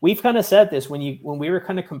 And we've kind of said this when we were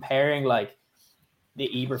kind of comparing like the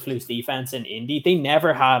Eberflus defense in Indy, they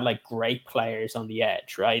never had like great players on the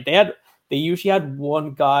edge, right? They usually had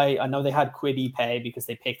one guy. I know they had Kwity Paye because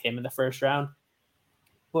they picked him in the first round,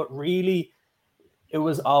 but really it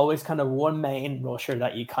was always kind of one main rusher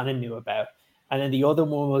that you kind of knew about. And then the other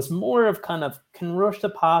one was more of kind of can rush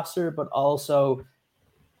the passer, but also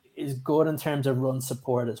is good in terms of run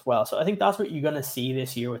support as well. So I think that's what you're going to see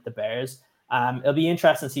this year with the Bears. It'll be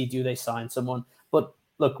interesting to see, do they sign someone? But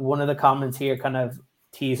look, one of the comments here kind of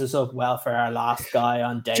teases up well for our last guy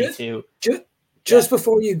on day 2. Just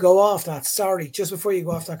before you go off that,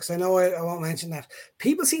 because I know I won't mention that.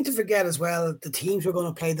 People seem to forget as well the teams we're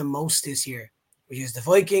going to play the most this year, which is the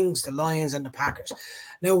Vikings, the Lions, and the Packers.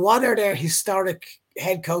 Now, what are their historic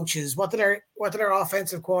head coaches? What do their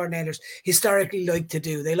offensive coordinators historically like to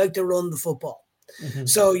do? They like to run the football. Mm-hmm.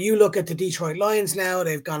 So you look at the Detroit Lions now,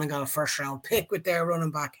 they've gone and got a first-round pick with their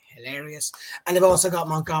running back, hilarious. And they've also got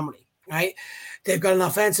Montgomery, right? They've got an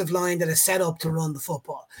offensive line that is set up to run the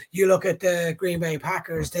football. You look at the Green Bay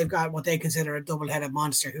Packers, they've got what they consider a double-headed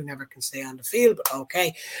monster who never can stay on the field, but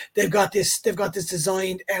okay. They've got this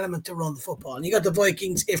designed element to run the football. And you got the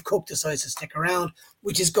Vikings, if Cook decides to stick around,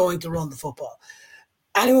 which is going to run the football.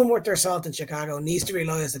 Anyone worth their salt in Chicago needs to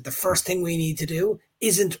realize that the first thing we need to do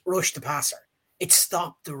isn't rush the passer. It's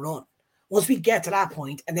stop the run. Once we get to that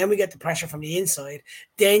point, and then we get the pressure from the inside,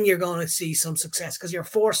 then you're going to see some success because you're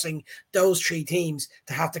forcing those 3 teams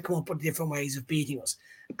to have to come up with different ways of beating us.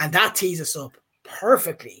 And that tees us up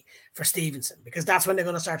perfectly for Stevenson, because that's when they're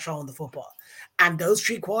going to start throwing the football. And those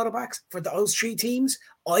 3 quarterbacks for those 3 teams,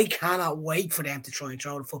 I cannot wait for them to try and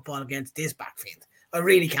throw the football against this backfield. I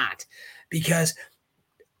really can't, because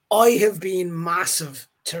I have been a massive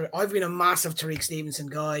Tariq Stevenson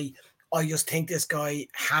guy. I just think this guy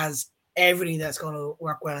has everything that's going to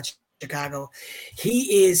work well in Chicago.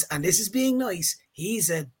 He is, and this is being nice, he's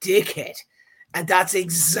a dickhead. And that's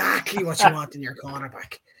exactly what you want in your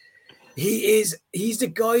cornerback. He's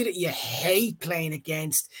the guy that you hate playing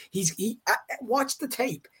against. Watch the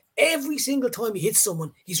tape. Every single time he hits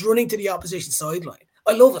someone, he's running to the opposition sideline.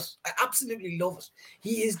 I love it. I absolutely love it.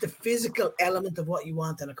 He is the physical element of what you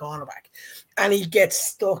want in a cornerback. And he gets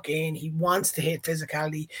stuck in. He wants to hit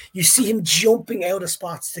physicality. You see him jumping out of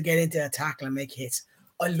spots to get into a tackle and make hits.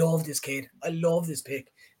 I love this kid. I love this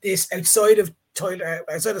pick. This, outside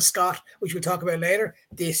of Scott, which we'll talk about later,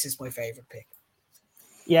 this is my favorite pick.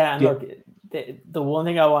 Yeah, and look, the one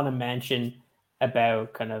thing I want to mention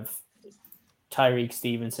about kind of Tyreek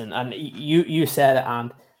Stevenson, and you said it,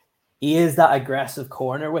 and he is that aggressive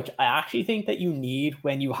corner, which I actually think that you need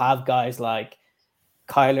when you have guys like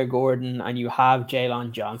Kyler Gordon and you have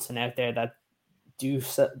Jalen Johnson out there that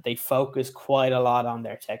they focus quite a lot on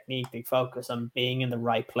their technique. They focus on being in the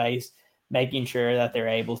right place, making sure that they're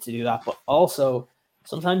able to do that. But also,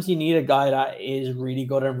 sometimes you need a guy that is really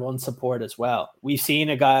good at run support as well. We've seen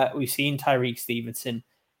Tyreek Stevenson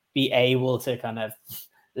be able to kind of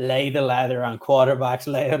lay the leather on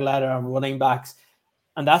quarterbacks, lay the leather on running backs.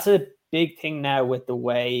 And that's a big thing now with the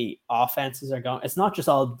way offenses are going. It's not just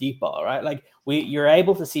all deep ball, right? Like you're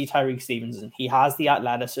able to see Tyreek Stevenson. He has the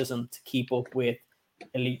athleticism to keep up with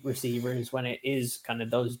elite receivers when it is kind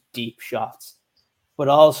of those deep shots. But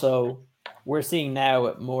also we're seeing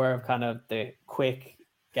now more of kind of the quick,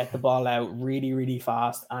 get the ball out really, really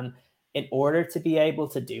fast. And in order to be able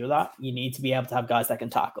to do that, you need to be able to have guys that can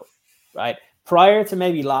tackle, right? Prior to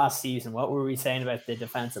maybe last season, what were we saying about the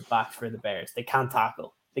defensive backs for the Bears? They can't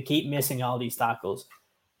tackle. They keep missing all these tackles.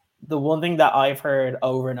 The one thing that I've heard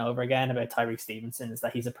over and over again about Tyreek Stevenson is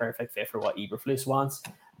that he's a perfect fit for what Eberflus wants.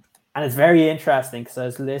 And it's very interesting because I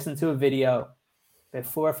was listening to a video about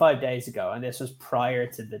 4 or 5 days ago, and this was prior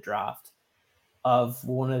to the draft, of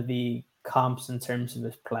one of the comps in terms of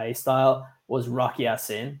his play style was Rocky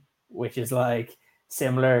Sin, which is like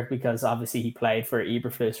similar because obviously he played for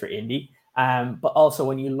Eberflus for Indy. But also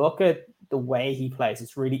when you look at the way he plays,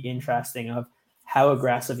 it's really interesting of how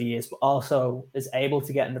aggressive he is, but also is able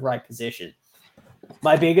to get in the right position.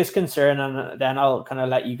 My biggest concern, and then I'll kind of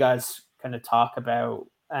let you guys kind of talk about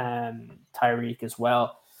Tyreek as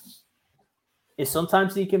well, is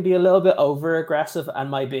sometimes he can be a little bit over aggressive. And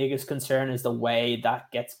my biggest concern is the way that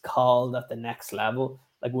gets called at the next level.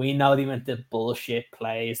 Like, we know the amount of bullshit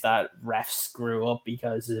plays that refs screw up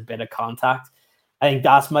because there's a bit of contact. I think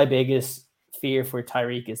that's my biggest fear for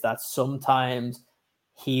Tyreek, is that sometimes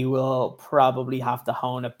he will probably have to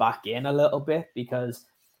hone it back in a little bit, because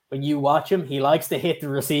when you watch him, he likes to hit the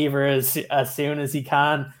receiver as soon as he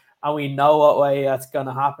can. And we know what way that's going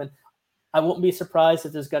to happen. I wouldn't be surprised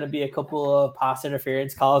if there's going to be a couple of pass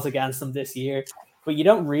interference calls against him this year, but you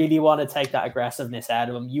don't really want to take that aggressiveness out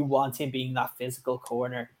of him. You want him being that physical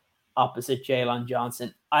corner opposite Jalen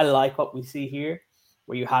Johnson. I like what we see here,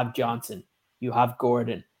 where you have Johnson, you have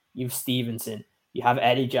Gordon, you have Stevenson, you have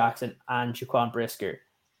Eddie Jackson and Jaquan Brisker.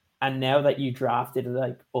 And now that you drafted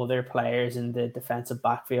like other players in the defensive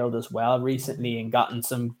backfield as well recently and gotten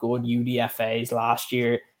some good UDFAs last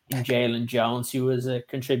year in Jalen Jones, who was a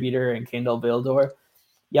contributor, and Kindle Vildor,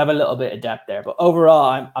 you have a little bit of depth there. But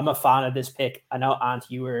overall, I'm a fan of this pick. I know, Ant,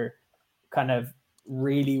 you were kind of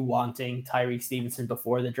really wanting Tyreek Stevenson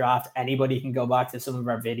before the draft. Anybody can go back to some of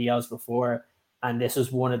our videos before, and this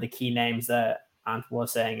was one of the key names that Ant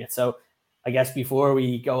was saying it. So I guess before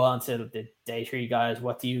we go on to the day tree, guys,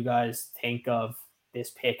 what do you guys think of this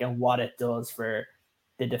pick and what it does for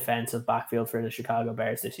the defensive backfield for the Chicago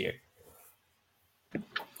Bears this year?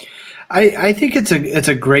 I think it's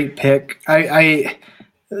a great pick.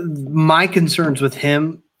 My concerns with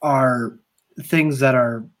him are things that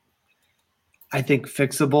are, I think,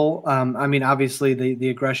 fixable. I mean, obviously the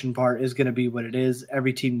aggression part is going to be what it is.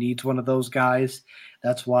 Every team needs one of those guys.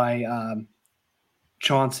 That's why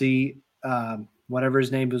Chauncey, whatever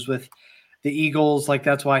his name is, with the Eagles, like,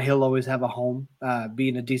 that's why he'll always have a home,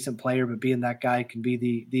 being a decent player, but being that guy can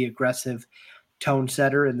be the aggressive tone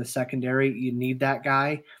setter in the secondary. You need that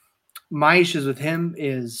guy. My issues with him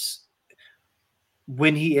is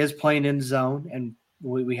when he is playing in zone, and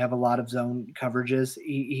we have a lot of zone coverages,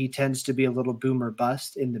 he tends to be a little boom or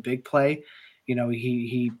bust in the big play. You know,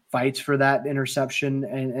 he fights for that interception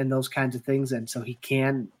and those kinds of things. And so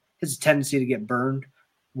his tendency to get burned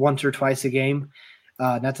once or twice a game.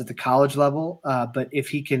 That's at the college level. But if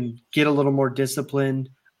he can get a little more disciplined,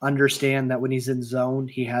 understand that when he's in zone,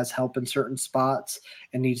 he has help in certain spots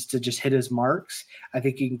and needs to just hit his marks, I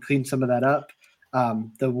think he can clean some of that up.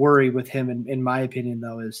 The worry with him, in my opinion,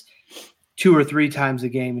 though, is 2 or 3 times a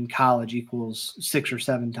game in college equals 6 or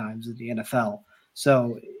 7 times in the NFL.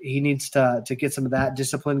 So he needs to get some of that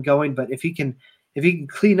discipline going. But if he can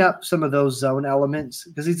clean up some of those zone elements,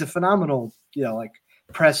 because he's a phenomenal, like,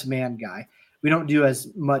 press man guy. We don't do as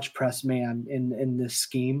much press man in this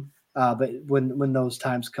scheme. But when those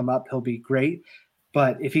times come up, he'll be great.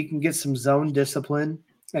 But if he can get some zone discipline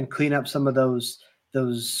and clean up some of those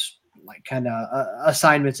like kind of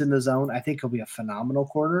assignments in the zone, I think he'll be a phenomenal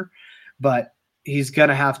corner. But he's going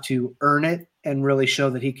to have to earn it and really show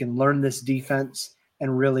that he can learn this defense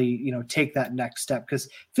and really, take that next step. Because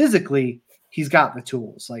physically, he's got the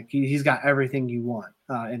tools. Like, he's got everything you want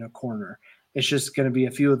in a corner. It's just going to be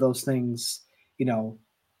a few of those things,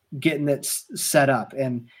 getting it set up.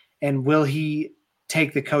 And will he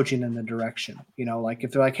take the coaching in the direction? Like,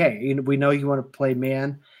 if they're like, hey, we know you want to play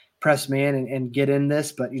press man and get in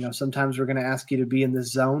this, but sometimes we're going to ask you to be in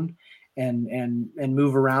this zone and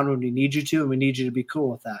move around when we need you to, and we need you to be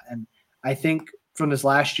cool with that. And I think from this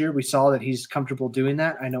last year, we saw that he's comfortable doing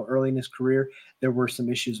that. I know early in his career there were some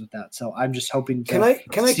issues with that, so I'm just hoping to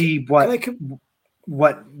see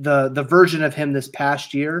what the version of him this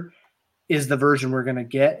past year is the version we're going to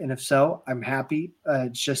get. And if so, I'm happy.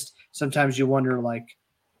 It's just sometimes you wonder, like,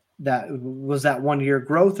 that was that 1 year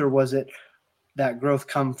growth, or was it that growth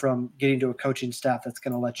come from getting to a coaching staff that's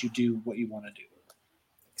going to let you do what you want to do?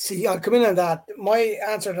 See, I'll come in on that. My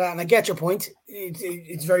answer to that, and I get your point.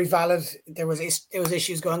 It's very valid. There was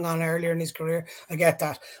issues going on earlier in his career. I get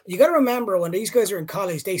that. But you got to remember, when these guys are in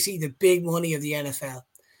college, they see the big money of the NFL,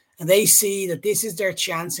 and they see that this is their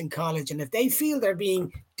chance in college. And if they feel they're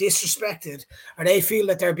being disrespected, or they feel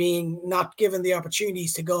that they're being not given the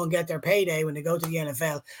opportunities to go and get their payday when they go to the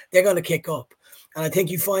NFL, they're going to kick up. And I think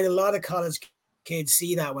you find a lot of college kids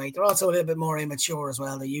see that way. They're also a little bit more immature as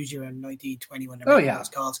well. They use you in 1920 when they're making those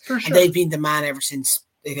calls. For sure. And they've been the man ever since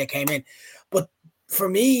they came in. But for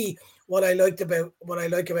me, what I like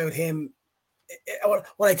about him,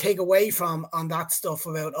 what I take away from on that stuff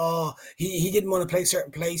about, he didn't want to play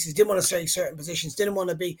certain places, didn't want to stay certain positions, didn't want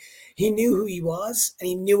to be, he knew who he was and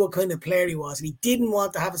he knew what kind of player he was. And he didn't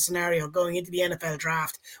want to have a scenario going into the NFL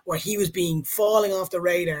draft where he was falling off the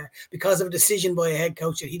radar because of a decision by a head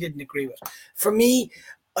coach that he didn't agree with. For me,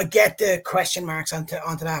 I get the question marks onto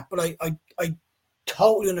that, but I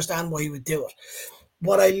totally understand why he would do it.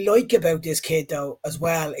 What I like about this kid, though, as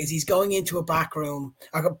well, is he's going into a back room,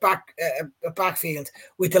 or a backfield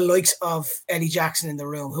with the likes of Eddie Jackson in the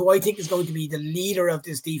room, who I think is going to be the leader of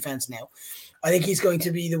this defense now. I think he's going to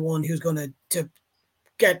be the one who's going to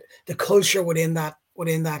get the culture within that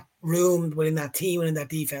room, within that team, within that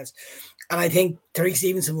defense. And I think Tariq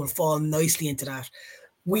Stevenson will fall nicely into that.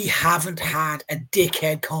 We haven't had a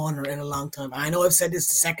dickhead corner in a long time. I know I've said this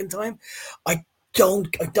the second time. I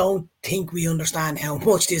don't think we understand how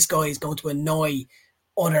much this guy is going to annoy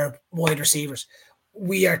other wide receivers.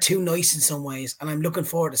 We are too nice in some ways, and I'm looking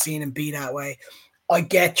forward to seeing him be that way. I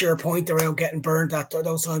get your point around getting burned at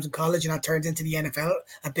those times in college, and that turns into the NFL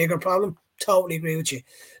a bigger problem. Totally agree with you.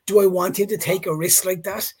 Do I want him to take a risk like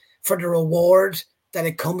that for the reward that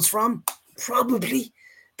it comes from? Probably,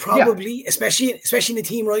 especially in the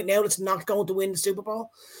team right now that's not going to win the Super Bowl.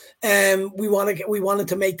 We wanted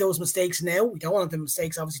to make those mistakes now. We don't want the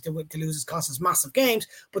mistakes, obviously, to lose us, cost us massive games,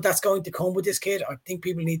 but that's going to come with this kid. I think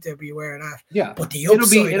people need to be aware of that. Yeah, but the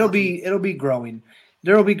upside, it'll be growing.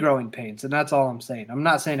 There will be growing pains, and that's all I'm saying. I'm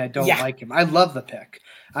not saying I don't like him. I love the pick.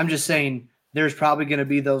 I'm just saying there's probably going to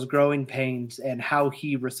be those growing pains, and how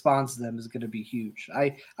he responds to them is going to be huge.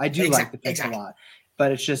 I do like the pick a lot,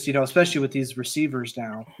 but it's just, especially with these receivers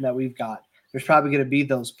now that we've got, there's probably going to be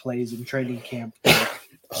those plays in training camp.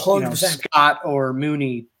 100%. Scott or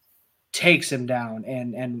Mooney takes him down,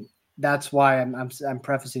 and that's why I'm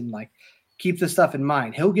prefacing, like, keep this stuff in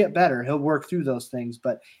mind. He'll get better. He'll work through those things.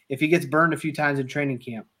 But if he gets burned a few times in training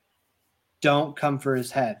camp, don't come for his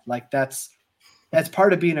head. Like, that's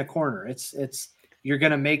part of being a corner. It's you're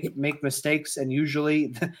gonna make mistakes, and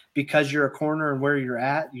usually because you're a corner and where you're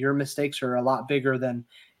at, your mistakes are a lot bigger than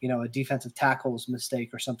a defensive tackle's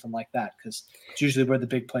mistake or something like that, because it's usually where the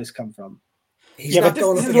big plays come from. He's not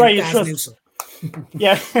going up against Gaz Newsom.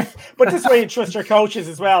 Yeah, but this is where you trust your coaches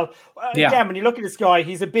as well. Again, when you look at this guy,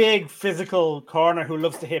 he's a big physical corner who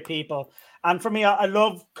loves to hit people. And for me, I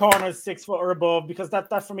love corners 6 foot or above, because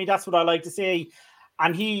that for me, that's what I like to see.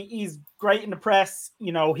 And he's great in the press.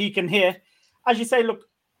 He can hit. As you say, look,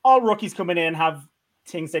 all rookies coming in have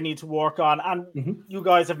things they need to work on, and you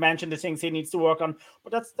guys have mentioned the things he needs to work on.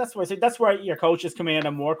 But that's where I say that's where your coaches come in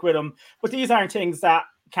and work with him. But these aren't things that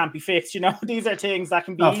can't be fixed. These are things that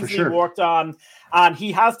can be easily worked on. And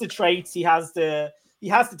he has the traits, he has the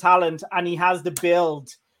talent, and he has the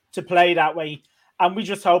build to play that way. And we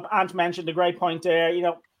just hope, Ant mentioned a great point there,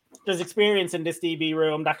 there's experience in this DB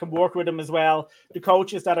room that can work with him as well, the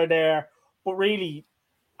coaches that are there. But really,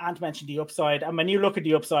 Ant mentioned the upside. And when you look at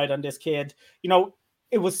the upside on this kid,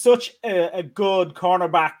 it was such a good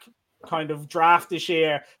cornerback kind of draft this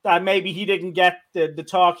year that maybe he didn't get the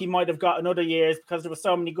talk he might have got in other years, because there were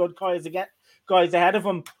so many good guys ahead of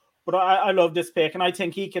him. But I love this pick, and I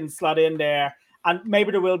think he can slot in there, and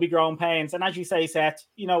maybe there will be growing pains. And as you say, Seth,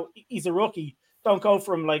 he's a rookie. Don't go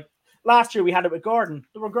for him. Like last year we had it with Gordon.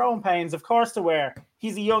 There were growing pains, of course there were.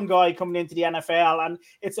 He's a young guy coming into the NFL, and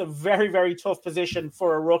it's a very, very tough position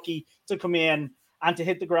for a rookie to come in and to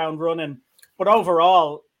hit the ground running. But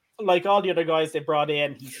overall, like all the other guys they brought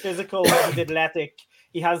in, he's physical, he's athletic,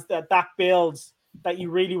 he has that build that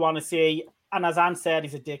you really want to see. And as Ant said,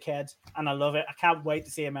 he's a dickhead, and I love it. I can't wait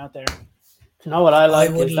to see him out there. You know what I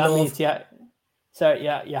like is that means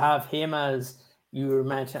you have him as you were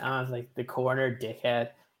mentioning as like the corner dickhead.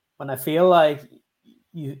 When I feel like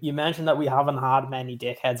you mentioned that we haven't had many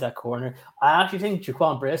dickheads at corner, I actually think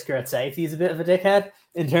Jaquan Brisker at safety is a bit of a dickhead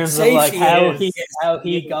in terms of like how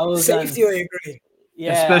he goes. Safety, I agree.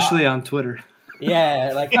 Yeah, especially on Twitter.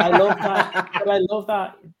 Yeah, like I love that. But I love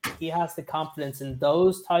that he has the confidence, and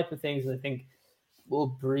those type of things I think will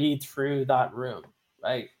breathe through that room.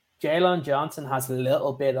 Right? Jalen Johnson has a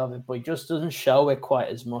little bit of it, but he just doesn't show it quite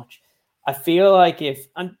as much. I feel like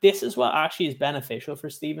and this is what actually is beneficial for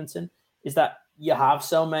Stevenson, is that you have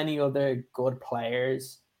so many other good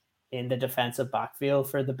players in the defensive backfield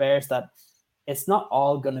for the Bears that it's not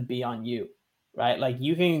all going to be on you, right? Like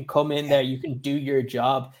you can come in there, you can do your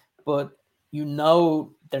job, but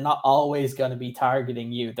they're not always going to be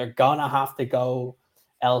targeting you. They're going to have to go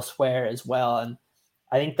elsewhere as well. And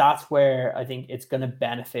I think that's where I think it's going to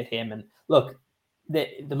benefit him. And look,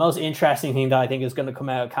 the most interesting thing that I think is going to come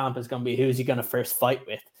out of camp is going to be who's he going to first fight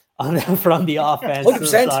with from the offensive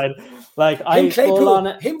 100%. side. Like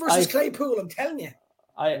him versus Claypool, I'm telling you.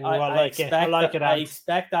 I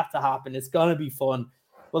expect that to happen. It's going to be fun.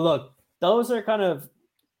 But look, those are kind of,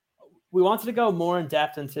 we wanted to go more in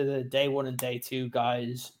depth into the day 1 and day 2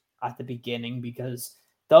 guys at the beginning, because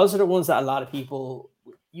those are the ones that a lot of people,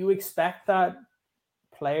 you expect that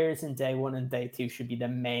players in day 1 and day 2 should be the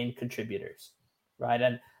main contributors, right?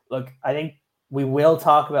 And look, I think we will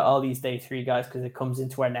talk about all these day 3 guys because it comes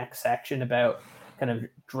into our next section about kind of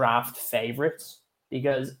draft favorites,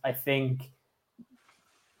 because I think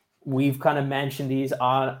we've kind of mentioned these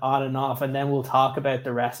on and off, and then we'll talk about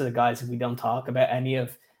the rest of the guys if we don't talk about any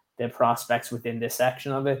of the prospects within this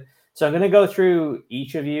section of it. So I'm going to go through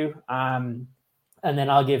each of you, and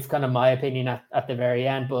then I'll give kind of my opinion at the very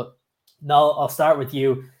end. But no, I'll start with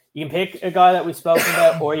you. You can pick a guy that we've spoken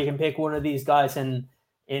about, or you can pick one of these guys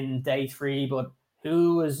in day 3. But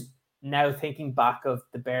who is, now thinking back of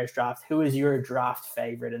the Bears draft, who is your draft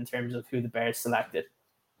favorite in terms of who the Bears selected?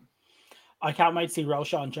 I can't wait to see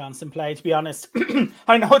Roschon Johnson play, to be honest.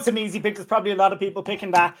 I know it's an easy pick. There's probably a lot of people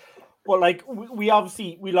picking that. But like we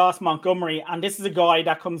lost Montgomery, and this is a guy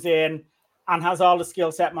that comes in and has all the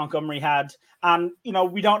skill set Montgomery had. And,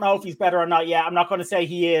 we don't know if he's better or not yet. I'm not going to say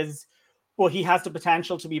he is, but he has the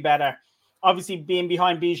potential to be better. Obviously, being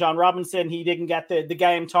behind Bijan Robinson, he didn't get the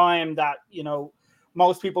game time that,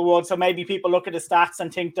 most people would. So maybe people look at his stats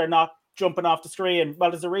and think they're not jumping off the screen. Well,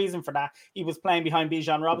 there's a reason for that. He was playing behind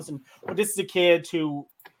Bijan Robinson. But this is a kid who,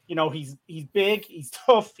 he's big, he's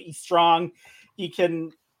tough, he's strong. He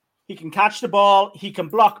can catch the ball. He can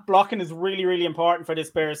block. Blocking is really, really important for this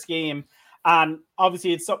Bears scheme. And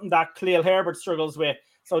obviously, it's something that Khalil Herbert struggles with.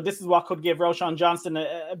 So this is what could give Roschon Johnson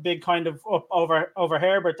a big kind of up over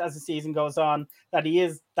Herbert as the season goes on, that he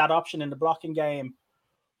is that option in the blocking game.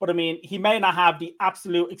 But I mean, he may not have the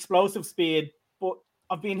absolute explosive speed, but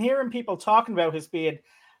I've been hearing people talking about his speed,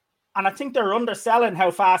 and I think they're underselling how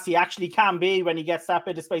fast he actually can be when he gets that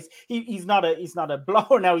bit of space. He's not a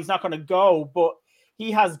blower now. He's not going to go, but he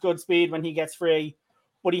has good speed when he gets free.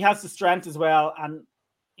 But he has the strength as well, and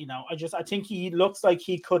I think he looks like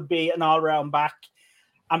he could be an all-round back.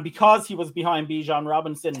 And because he was behind Bijan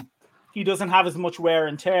Robinson, he doesn't have as much wear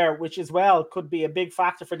and tear, which as well could be a big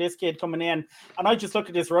factor for this kid coming in. And I just look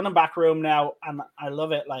at this running back room now, and I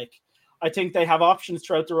love it. Like, I think they have options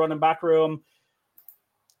throughout the running back room,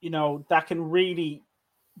 that can really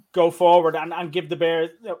go forward and give the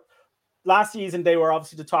Bears. Last season, they were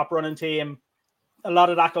obviously the top running team. A lot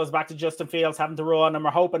of that goes back to Justin Fields having to run, and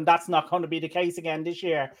we're hoping that's not going to be the case again this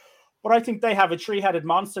year. But I think they have a three-headed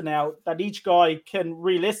monster now that each guy can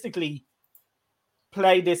realistically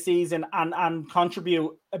play this season and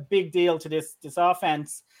contribute a big deal to this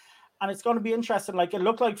offense. And it's going to be interesting. Like, it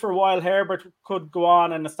looked like for a while Herbert could go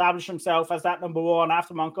on and establish himself as that number 1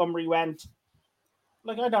 after Montgomery went.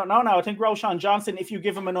 Like, I don't know now. I think Roschon Johnson, if you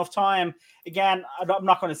give him enough time, again, I'm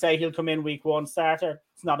not going to say he'll come in week 1 starter.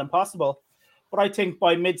 It's not impossible. But I think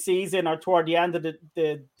by mid-season or toward the end of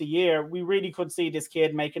the year, we really could see this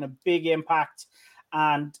kid making a big impact.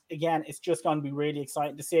 And again, it's just going to be really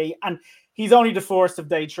exciting to see. And he's only the first of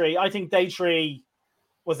day 3. I think day 3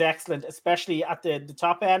 was excellent, especially at the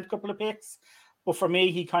top end couple of picks. But for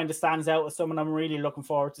me, he kind of stands out as someone I'm really looking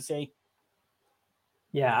forward to see.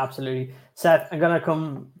 Yeah, absolutely. Seth, I'm going to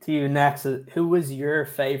come to you next. Who was your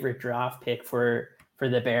favorite draft pick for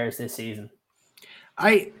the Bears this season?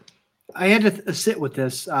 I had to sit with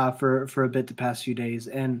this for a bit the past few days,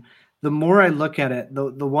 and the more I look at it,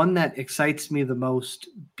 the one that excites me the most,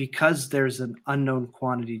 because there's an unknown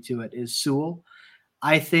quantity to it, is Sewell.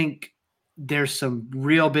 I think there's some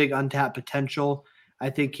real big untapped potential. I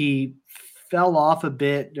think he fell off a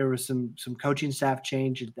bit. There was some coaching staff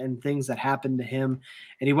change and things that happened to him,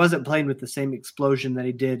 and he wasn't playing with the same explosion that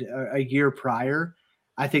he did a year prior.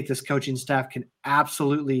 I think this coaching staff can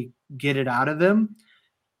absolutely get it out of him.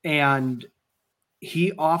 And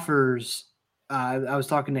he offers, I was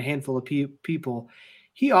talking to a handful of people,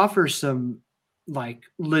 he offers some like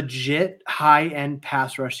legit high-end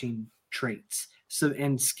pass rushing traits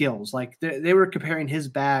and skills. Like they were comparing his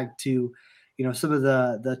bag to, some of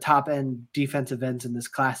the top end defensive ends in this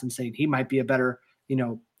class and saying he might be a better,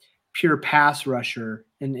 pure pass rusher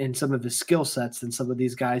in some of his skill sets than some of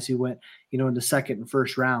these guys who went, in the second and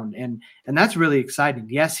first round. And that's really exciting.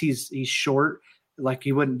 Yes, he's short, like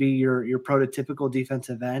he wouldn't be your prototypical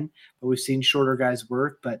defensive end, but we've seen shorter guys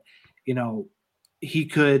work. But, he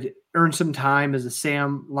could earn some time as a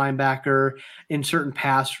Sam linebacker in certain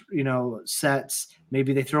pass, sets.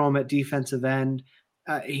 Maybe they throw him at defensive end.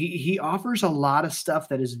 He offers a lot of stuff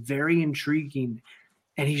that is very intriguing,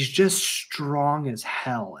 and he's just strong as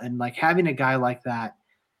hell. And like having a guy like that,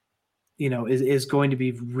 is going to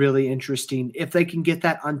be really interesting if they can get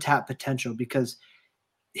that untapped potential, because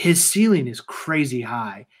his ceiling is crazy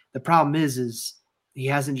high. The problem is he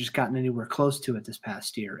hasn't just gotten anywhere close to it this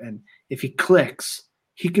past year. And if he clicks,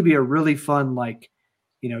 he could be a really fun,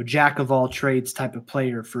 jack of all trades type of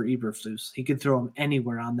player for Eberflus. He could throw him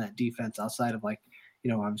anywhere on that defense outside of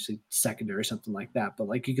obviously secondary or something like that.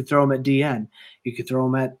 But you could throw him at DN, you could throw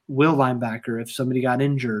him at will linebacker if somebody got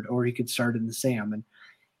injured, or he could start in the Sam. And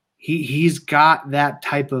he's got that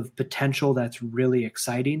type of potential that's really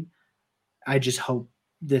exciting. I just hope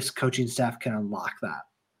this coaching staff can unlock that.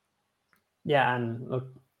 Yeah, and look,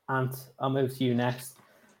 Ant, I'll move to you next.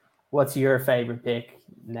 What's your favorite pick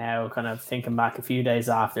now, kind of thinking back a few days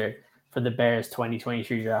after, for the Bears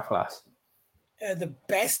 2023 draft class? The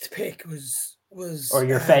best pick was or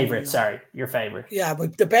your favorite, your favorite. Yeah,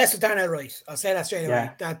 but the best was Darnell Wright. I'll say that straight away.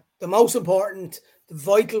 Yeah. That the most important, the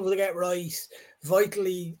vital to get right,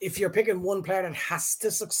 vitally, if you're picking one player that has to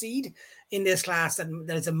succeed in this class,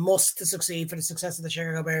 that is a must to succeed for the success of the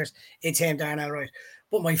Chicago Bears, it's him, Darnell Wright.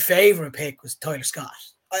 But my favorite pick was Tyler Scott.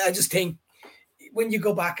 I just think when you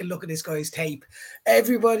go back and look at this guy's tape,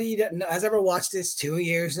 everybody that has ever watched this 2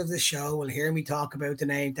 years of the show will hear me talk about the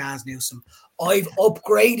name Daz Newsome. I've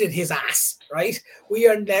upgraded his ass, right? We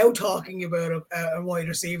are now talking about a wide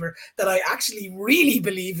receiver that I actually really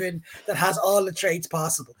believe in, that has all the traits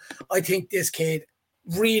possible. I think this kid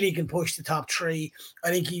really can push the top three. I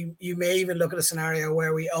think you may even look at a scenario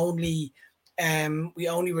where we only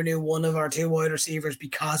renew one of our two wide receivers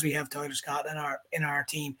because we have Tyler Scott in our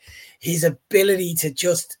team. His ability to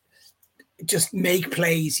just make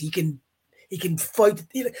plays, he can fight.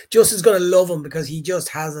 Justin's going to love him because he just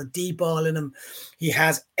has a deep ball in him. He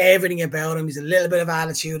has everything about him. He's a little bit of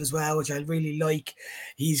attitude as well, which I really like.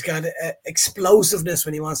 He's got explosiveness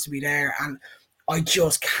when he wants to be there, and I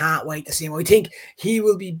just can't wait to see him. I think he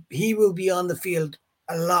will be on the field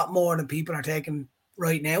a lot more than people are taking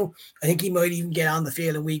right now. I think he might even get on the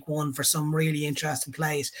field in week one for some really interesting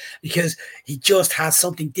plays, because he just has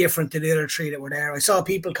something different to the other three that were there. I saw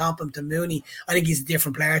people comp him to Mooney. I think he's a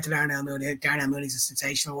different player to Darnell Mooney. Darnell Mooney's a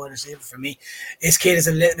sensational wide receiver for me. This kid is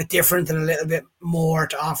a little bit different and a little bit more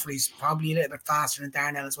to offer. He's probably a little bit faster than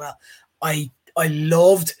Darnell as well. I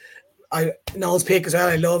loved Noel's pick as well.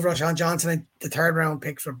 I love Rashawn Johnson. The third round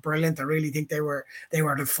picks were brilliant. I really think they were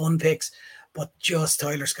the fun picks. But just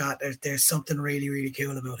Tyler Scott, there's something really, really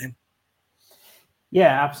cool about him.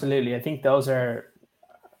 Yeah, absolutely. I think those are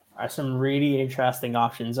some really interesting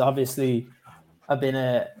options. Obviously, I've been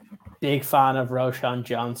a big fan of Rashawn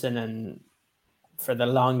Johnson, and for the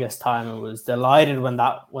longest time, I was delighted when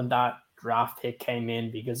that draft pick came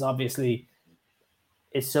in, because obviously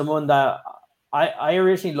it's someone that I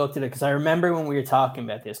originally looked at it because I remember when we were talking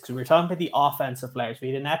about this, because we were talking about the offensive players. We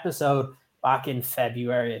had an episode back in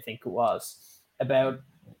February, I think it was, about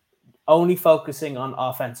only focusing on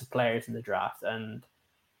offensive players in the draft. And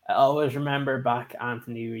I always remember back,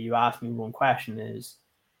 Anthony, where you asked me one question is,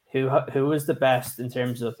 who was the best in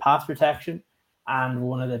terms of pass protection and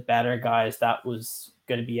one of the better guys that was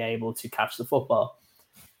going to be able to catch the football?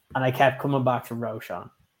 And I kept coming back to Rashawn.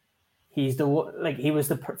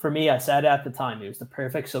 For me, I said at the time, he was the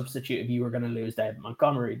perfect substitute if you were going to lose David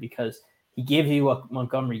Montgomery, because he gave you what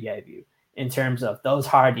Montgomery gave you in terms of those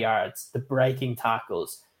hard yards, the breaking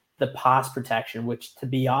tackles, the pass protection, which, to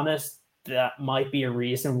be honest, that might be a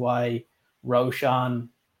reason why Rashawn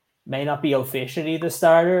may not be officially the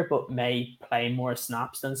starter, but may play more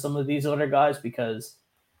snaps than some of these other guys, because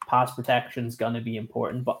pass protection is going to be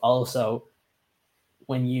important. But also,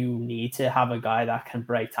 when you need to have a guy that can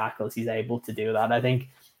break tackles, he's able to do that. I think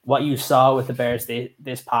what you saw with the Bears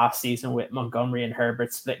this past season with Montgomery and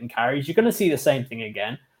Herbert splitting carries, you're going to see the same thing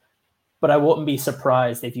again. But I wouldn't be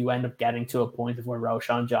surprised if you end up getting to a point of where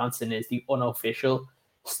Rashawn Johnson is the unofficial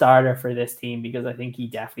starter for this team, because I think he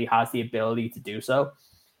definitely has the ability to do so.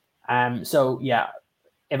 So yeah,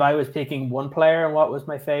 if I was picking one player and what was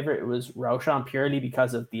my favorite, it was Rashawn, purely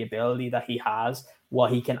because of the ability that he has,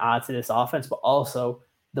 what he can add to this offense, but also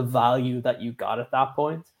the value that you got at that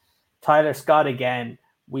point. Tyler Scott, again,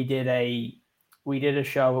 we did a we did a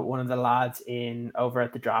show with one of the lads over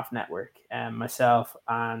at the Draft Network, and myself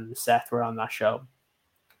and Seth were on that show.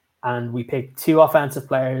 And we picked 2 offensive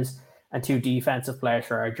players and 2 defensive players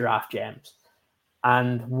for our draft gems.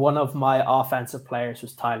 And one of my offensive players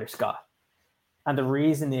was Tyler Scott. And the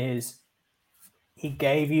reason is he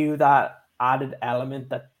gave you that added element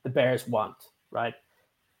that the Bears want, right?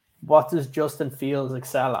 What does Justin Fields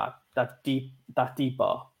excel at? That deep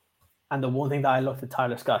ball. And the one thing that I looked at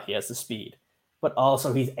Tyler Scott, he has the speed, but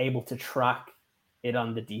also he's able to track it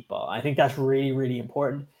on the deep ball. I think that's really, really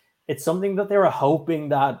important. It's something that they were hoping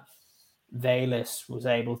that Velas was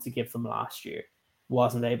able to give them last year.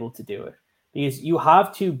 Wasn't able to do it. Because you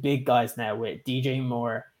have 2 big guys now with DJ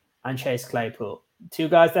Moore and Chase Claypool. 2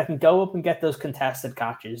 guys that can go up and get those contested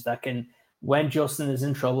catches that can, when Justin is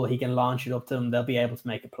in trouble, he can launch it up to them. They'll be able to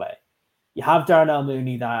make a play. You have Darnell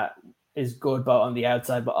Mooney that is good both on the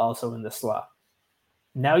outside, but also in the slot.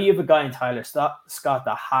 Now you have a guy in Tyler Scott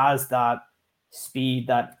that has that speed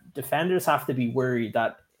that defenders have to be worried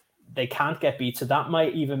that they can't get beat. So that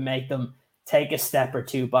might even make them take a step or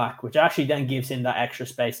 2 back, which actually then gives him that extra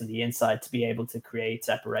space on the inside to be able to create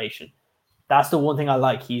separation. That's the one thing I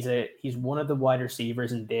like. He's one of the wide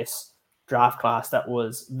receivers in this draft class that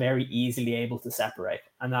was very easily able to separate.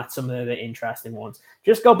 And that's some of the interesting ones.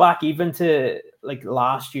 Just go back even to like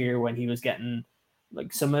last year when he was getting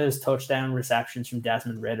like some of his touchdown receptions from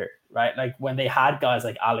Desmond Ridder, right? Like when they had guys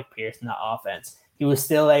like Alec Pierce in that offense, he was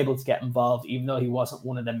still able to get involved, even though he wasn't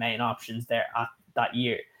one of the main options there at that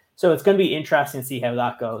year. So it's going to be interesting to see how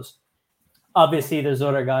that goes. Obviously, there's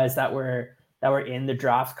other guys that were in the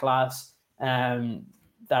draft class that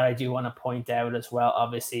I do want to point out as well.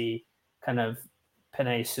 Obviously, kind of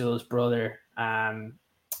Penei Sewell's brother.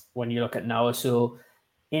 When you look at Noah Sewell,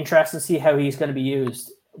 interesting to see how he's going to be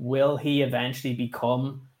used. Will he eventually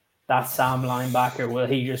become that Sam linebacker? Will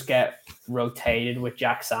he just get rotated with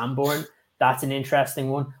Jack Sanborn? That's an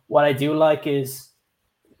interesting one. What I do like is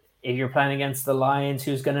if you're playing against the Lions,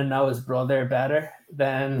 who's going to know his brother better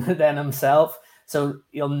than himself? So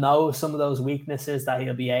you'll know some of those weaknesses that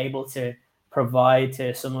he'll be able to provide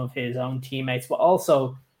to some of his own teammates. But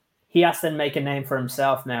also, he has to make a name for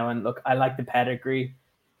himself now. And look, I like the pedigree.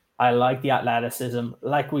 I like the athleticism.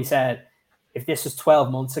 Like we said, if this was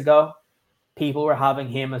 12 months ago, people were having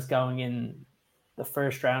him as going in the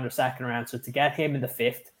first round or second round. So to get him in the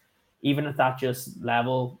 5th, even at that just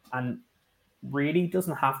level, and really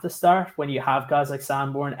doesn't have to start when you have guys like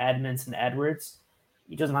Sanborn, Edmonds, and Edwards.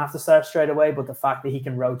 He doesn't have to start straight away, but the fact that he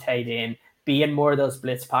can rotate in, be in more of those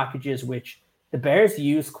blitz packages, which the Bears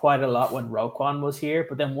used quite a lot when Roquan was here.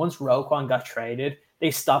 But then once Roquan got traded,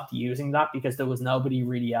 they stopped using that because there was nobody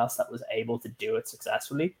really else that was able to do it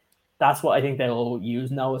successfully. That's what I think they'll use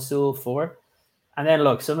Noah Sewell for. And then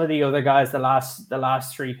look, some of the other guys, the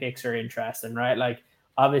last 3 picks are interesting, right? Like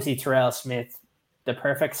obviously Terrell Smith, the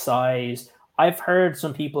perfect size. I've heard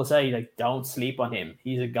some people say like don't sleep on him.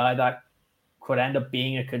 He's a guy that could end up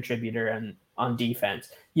being a contributor and on defense.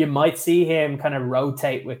 You might see him kind of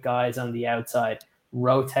rotate with guys on the outside,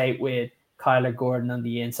 rotate with Kyler Gordon on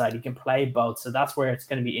the inside. He can play both. So that's where it's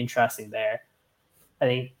going to be interesting there. I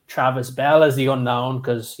think Travis Bell is the unknown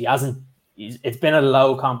because it's been a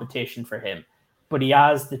low competition for him, but he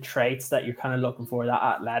has the traits that you're kind of looking for, that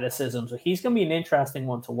athleticism. So he's going to be an interesting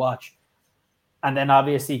one to watch. And then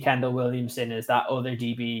obviously Kendall Williamson is that other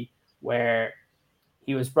DB where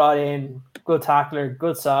he was brought in, good tackler,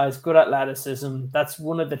 good size, good athleticism. That's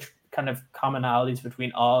one of the kind of commonalities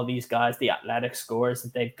between all these guys, the athletic scores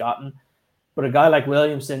that they've gotten. But a guy like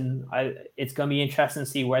Williamson, it's going to be interesting to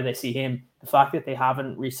see where they see him. The fact that they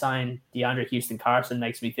haven't re-signed DeAndre Houston-Carson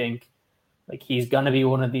makes me think like he's going to be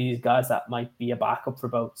one of these guys that might be a backup for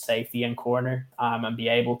both safety and corner and be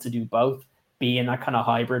able to do both, be in that kind of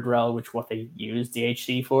hybrid role, which what they use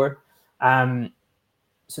DHC for.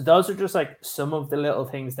 So those are just like some of the little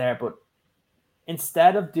things there. But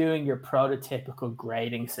instead of doing your prototypical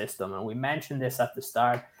grading system, and we mentioned this at the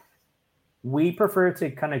start, we prefer to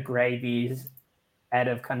kind of grade these out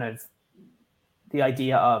of kind of the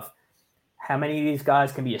idea of how many of these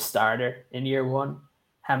guys can be a starter in year one,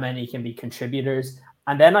 how many can be contributors.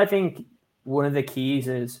 And then I think one of the keys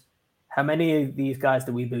is how many of these guys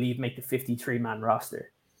do we believe make the 53-man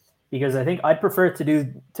roster? Because I think I'd prefer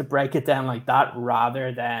to break it down like that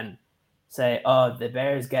rather than say, oh, the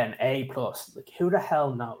Bears get an A+. Like, who the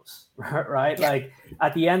hell knows, right? Like,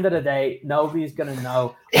 at the end of the day, nobody's going to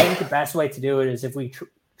know. I think the best way to do it is if we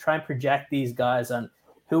try and project these guys on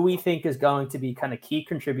who we think is going to be kind of key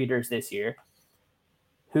contributors this year,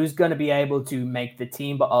 who's going to be able to make the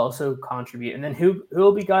team but also contribute. And then who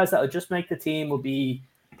will be guys that will just make the team, will be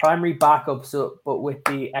primary backups, but with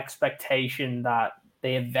the expectation that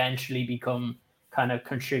they eventually become kind of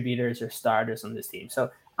contributors or starters on this team. So,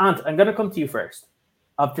 Ant, I'm going to come to you first.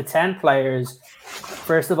 Of the 10 players,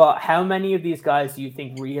 first of all, how many of these guys do you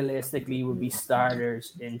think realistically would be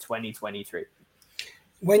starters in 2023?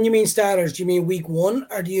 When you mean starters, do you mean week 1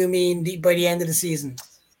 or do you mean by the end of the season?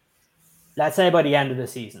 Let's say by the end of the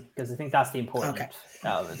season, because I think that's the important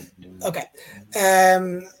element. Okay.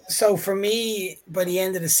 So for me, by the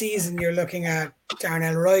end of the season, you're looking at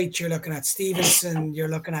Darnell Wright, you're looking at Stevenson, you're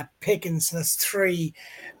looking at Pickens. So that's 3.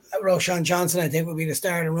 Roshan Johnson, I think, would be the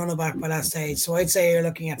starting running back by that stage. So I'd say you're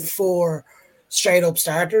looking at 4 straight up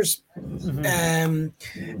starters. And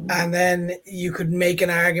then you could make an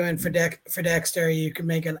argument for Dexter. You could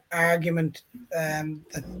make an argument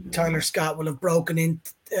that Tyler Scott will have broken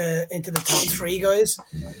into the top 3 guys.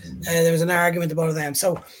 There was an argument about them.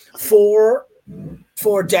 So 4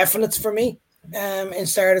 definites for me in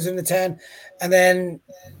starters in the 10. And then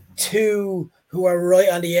 2 who are right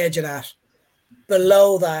on the edge of that.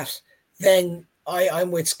 Below that, then I'm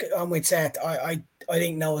with Seth. I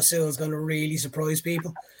think Noah Sewell is going to really surprise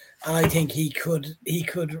people, and I think he could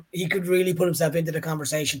really put himself into the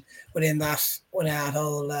conversation within that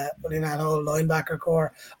whole linebacker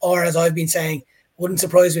core. Or as I've been saying, wouldn't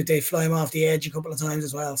surprise me if they fly him off the edge a couple of times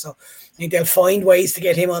as well. So I think they'll find ways to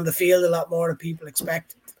get him on the field a lot more than people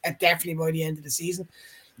expect. Definitely by the end of the season.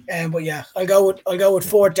 But yeah, I'll go with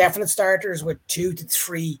 4 definite starters with 2 to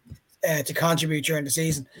 3. To contribute during the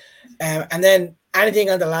season, and then anything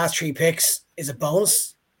on the last 3 picks is a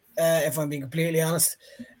bonus. If I'm being completely honest,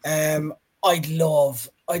 I'd love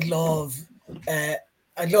the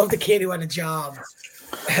kid who had a job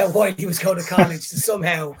while he was going to college to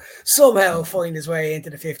somehow find his way into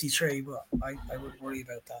the 53. But I would worry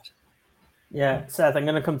about that. Yeah, Seth, I'm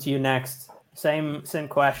going to come to you next. Same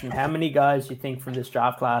question. How many guys do you think from this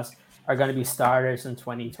draft class are going to be starters in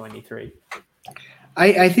 2023?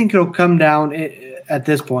 I think it'll come down at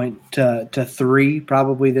this point to 3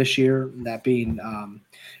 probably this year, that being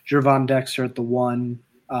Gervon Dexter at the 1,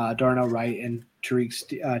 Darnell Wright, and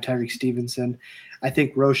Tyreek Stevenson. I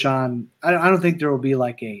think Roshan, I don't think there will be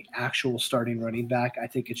like a actual starting running back. I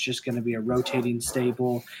think it's just going to be a rotating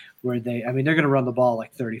stable where they're going to run the ball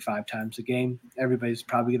like 35 times a game. Everybody's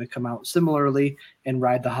probably going to come out similarly and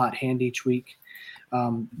ride the hot hand each week.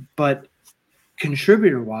 But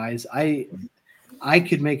contributor-wise, I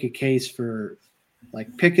could make a case for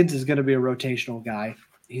like Pickens is going to be a rotational guy.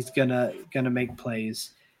 He's gonna make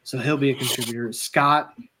plays, so he'll be a contributor.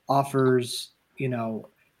 Scott offers,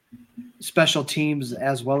 special teams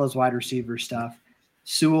as well as wide receiver stuff.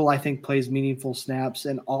 Sewell, I think, plays meaningful snaps,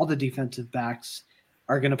 and all the defensive backs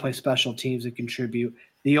are going to play special teams and contribute.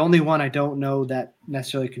 The only one I don't know that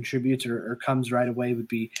necessarily contributes or comes right away would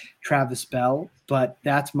be Travis Bell, but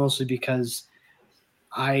that's mostly because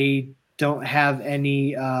I don't have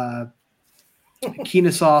any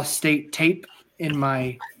Kennesaw State tape in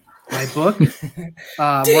my book.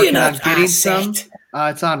 Working on getting some.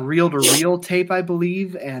 It's on reel-to-reel tape, I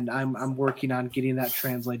believe, and I'm working on getting that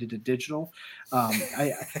translated to digital.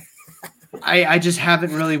 I just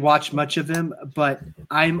haven't really watched much of him, but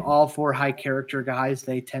I'm all for high character guys.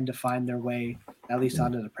 They tend to find their way at least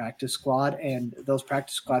onto the practice squad, and those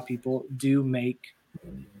practice squad people do make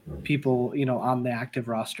people, on the active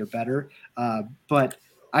roster better. But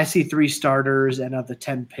I see 3 starters, and of the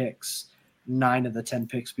 10 picks, 9 of the 10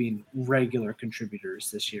 picks being regular contributors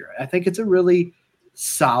this year. I think it's a really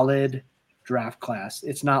solid draft class.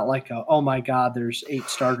 It's not like oh my God, there's 8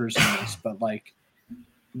 starters in this, but like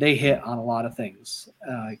they hit on a lot of things.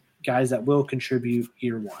 Guys that will contribute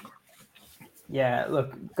year 1. Yeah,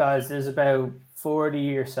 look, guys, there's about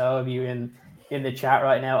 40 or so of you in the chat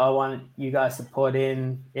right now. I want you guys to put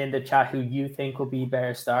in the chat who you think will be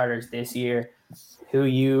Bears starters this year, who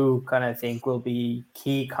you kind of think will be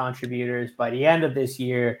key contributors by the end of this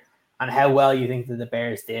year, and how well you think that the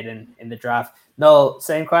Bears did in the draft. Noel,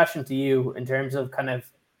 same question to you in terms of kind of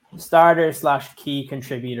starters / key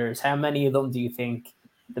contributors. How many of them do you think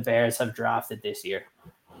the Bears have drafted this year?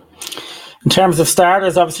 In terms of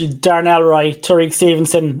starters, obviously Darnell Wright, Tyreek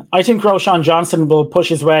Stevenson. I think Roshan Johnson will push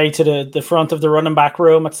his way to the front of the running back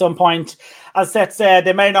room at some point. As Seth said,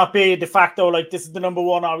 they may not be de facto like this is the number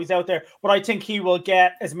 1 always out there, but I think he will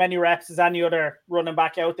get as many reps as any other running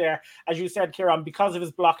back out there. As you said, Kieran, because of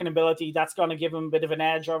his blocking ability, that's going to give him a bit of an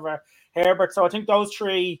edge over Herbert. So I think those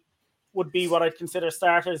 3 would be what I'd consider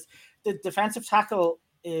starters. The defensive tackle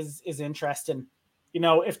is interesting.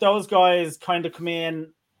 If those guys kind of come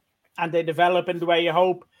in and they develop in the way you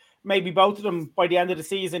hope, maybe both of them by the end of the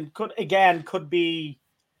season could be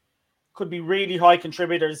really high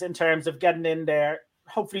contributors in terms of getting in there,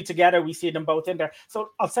 hopefully together we see them both in there. So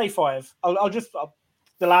I'll say 5.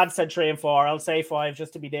 The lad said 3 and 4. I'll say 5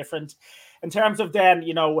 just to be different. In terms of then,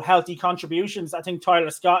 healthy contributions, I think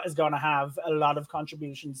Tyler Scott is going to have a lot of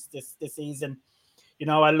contributions this season.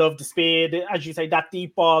 I love the speed. As you say, that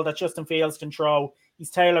deep ball that Justin Fields can throw, he's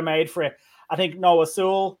tailor-made for it. I think Noah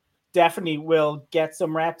Sewell definitely will get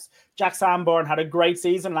some reps. Jack Sanborn had a great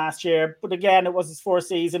season last year, but again, it was his 4th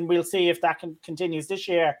season. We'll see if that continues this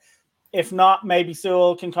year. If not, maybe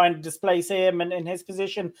Sewell can kind of displace him in his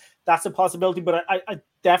position. That's a possibility, but I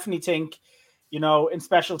definitely think, in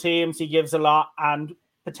special teams, he gives a lot, and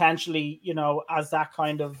potentially, as that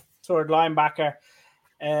kind of third linebacker.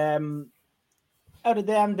 Out of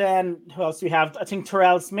them, then, who else do we have? I think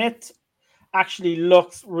Terrell Smith actually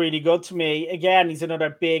looks really good to me. Again, he's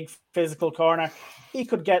another big physical corner. He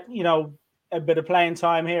could get, a bit of playing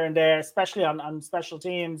time here and there, especially on special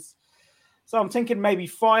teams. So I'm thinking maybe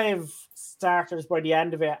 5 starters by the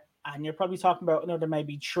end of it, and you're probably talking about another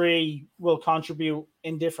maybe 3 will contribute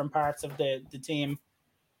in different parts of the team.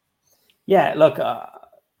 Yeah, look,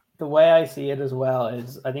 the way I see it as well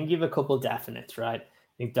is I think you have a couple definites, right?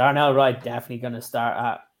 I think Darnell Wright definitely going to start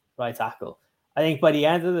at right tackle. I think by the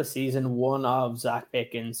end of the season, one of Zach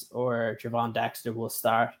Pickens or Javon Dexter will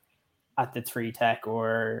start at the 3 tech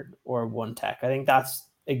or 1 tech. I think that's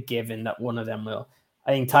a given that one of them will.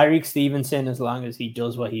 I think Tyreek Stevenson, as long as he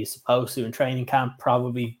does what he's supposed to in training camp,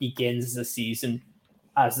 probably begins the season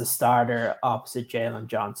as the starter opposite Jalen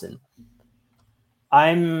Johnson.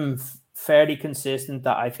 I'm fairly consistent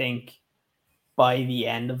that I think by the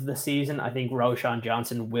end of the season, I think Roschon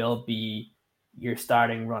Johnson will be your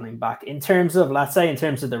starting running back in terms of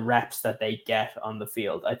the reps that they get on the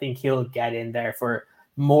field. I think he'll get in there for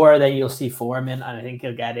more than you'll see Foreman, and I think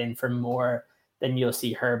he'll get in for more than you'll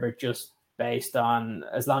see Herbert, just based on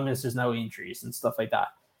as long as there's no injuries and stuff like that.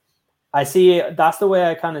 That's the way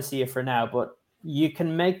I kind of see it for now, but you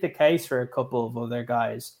can make the case for a couple of other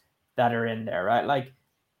guys that are in there, right? Like,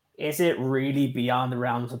 is it really beyond the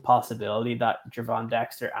realms of possibility that Javon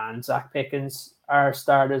Dexter and Zach Pickens are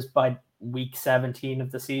starters by week 17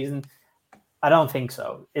 of the season? I don't think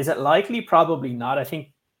so. Is it likely? Probably not. I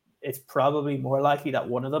think it's probably more likely that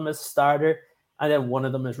one of them is a starter and then one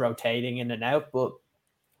of them is rotating in and out, but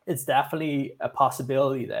it's definitely a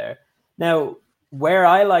possibility there. Now, where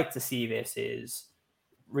I like to see this is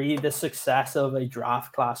really the success of a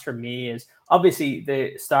draft class for me is obviously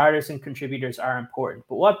the starters and contributors are important,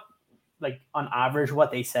 but on average,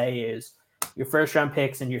 what they say is your first round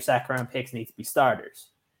picks and your second round picks need to be starters,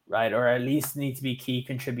 right? Or at least need to be key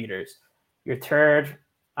contributors. Your third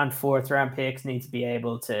and fourth round picks need to be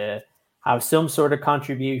able to have some sort of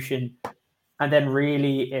contribution. And then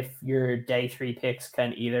really, if your day 3 picks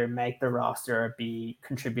can either make the roster or be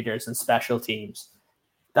contributors in special teams,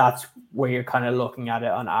 that's where you're kind of looking at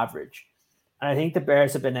it on average. And I think the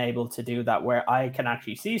Bears have been able to do that, where I can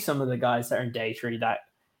actually see some of the guys that are in day 3 that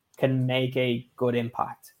can make a good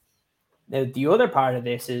impact. Now, the other part of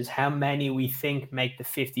this is how many we think make the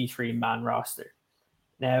 53-man roster.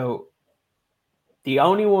 Now, the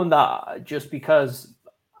only one that, just because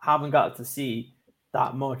I haven't got to see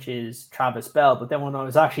that much, is Travis Bell. But then when I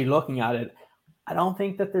was actually looking at it, I don't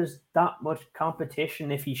think that there's that much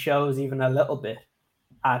competition if he shows even a little bit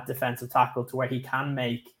at defensive tackle to where he can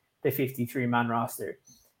make the 53-man roster.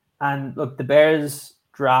 And look, the Bears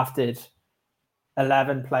drafted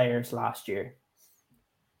 11 players last year.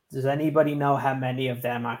 Does anybody know how many of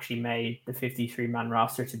them actually made the 53-man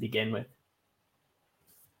roster to begin with?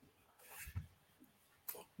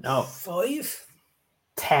 No. 5?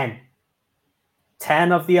 10.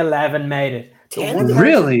 10 of the 11 made it. 10?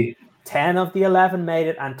 Really? 10 of the 11 made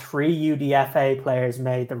it, and 3 UDFA players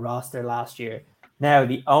made the roster last year. Now,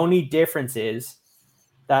 the only difference is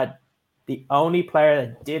that the only player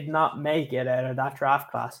that did not make it out of that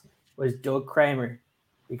draft class was Doug Kramer,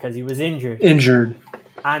 because he was injured.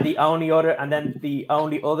 And the only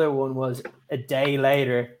other one was a day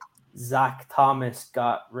later, Zach Thomas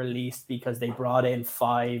got released because they brought in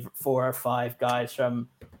 4 or 5 guys from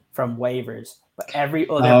waivers. But every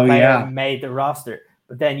other player made the roster.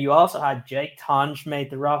 But then you also had Jake Tonge made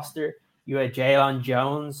the roster. You had Jalen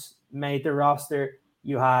Jones made the roster.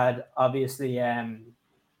 You had obviously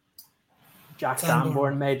Jack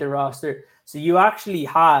Sanborn made the roster. So you actually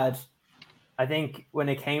had, I think when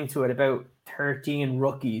it came to it, about 13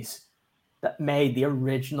 rookies that made the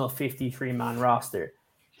original 53-man roster.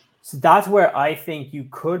 So that's where I think you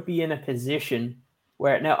could be in a position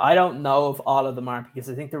where, now I don't know if all of them are, because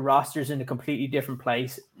I think the roster's in a completely different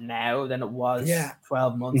place now than it was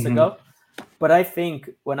 12 months ago. But I think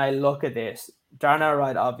when I look at this, Darnell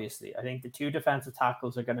Wright, obviously, I think the 2 defensive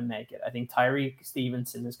tackles are going to make it. I think Tyreek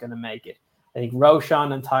Stevenson is going to make it. I think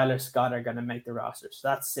Roshan and Tyler Scott are going to make the roster. So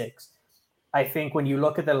that's 6. I think when you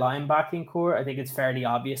look at the linebacking core, I think it's fairly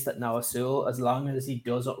obvious that Noah Sewell, as long as he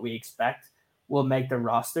does what we expect, will make the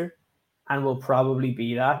roster and will probably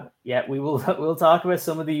be that. Yeah, we'll talk about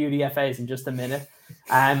some of the UDFAs in just a minute.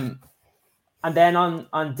 And then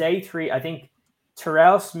on day 3, I think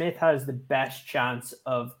Terrell Smith has the best chance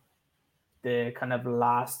of the kind of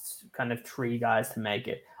last kind of 3 guys to make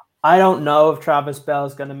it. I don't know if Travis Bell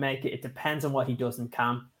is going to make it. It depends on what he does in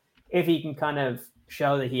camp. If he can kind of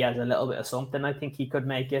show that he has a little bit of something, I think he could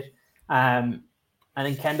make it. And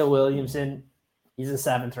then Kendall Williamson, he's a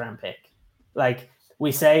 7th round pick. Like,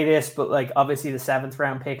 we say this, but like obviously the 7th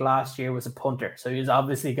round pick last year was a punter, so he was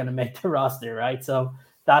obviously going to make the roster, right? So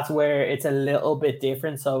that's where it's a little bit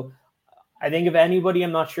different. So I think if anybody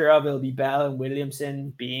I'm not sure of, it'll be Bell and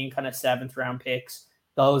Williamson being kind of 7th round picks.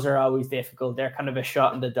 Those are always difficult. They're kind of a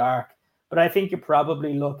shot in the dark. But I think you're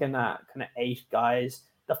probably looking at kind of 8 guys.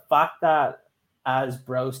 The fact that, as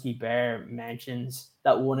Broski Bear mentions,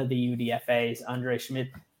 that one of the UDFAs, Andre Schmidt,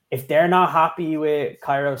 if they're not happy with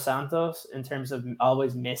Cairo Santos in terms of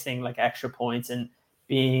always missing like extra points and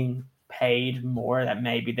being paid more that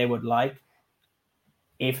maybe they would like,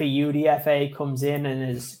 if a UDFA comes in and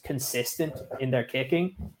is consistent in their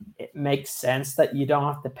kicking, it makes sense that you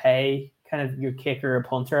don't have to pay kind of your kicker or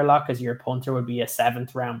punter a lot, because your punter would be a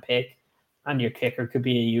 7th round pick and your kicker could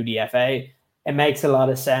be a UDFA. It makes a lot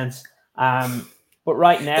of sense. But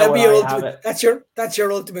right now, that's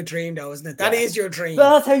your ultimate dream, though, isn't it? That is your dream.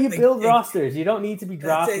 Well, that's how you build rosters. You don't need to be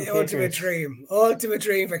drafting ultimate dream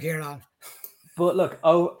for Kieran. But look,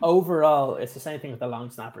 overall, it's the same thing with the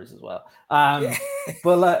long snappers as well.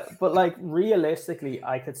 But like realistically,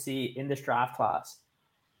 I could see in this draft class,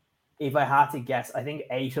 if I had to guess, I think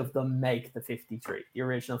 8 of them make the 53, the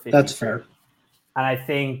original 53. That's fair. And I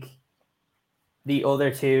think the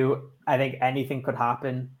other 2, I think anything could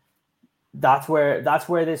happen. That's where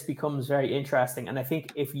this becomes very interesting. And I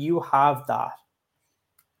think if you have that,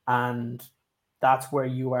 and that's where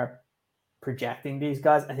you are projecting these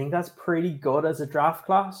guys, I think that's pretty good as a draft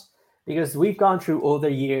class, because we've gone through other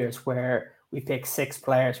years where we pick 6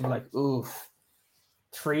 players and we're like, oof,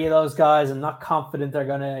 3 of those guys, I'm not confident they're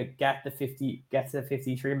gonna get to the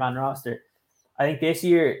 53-man roster. I think this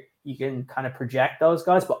year you can kind of project those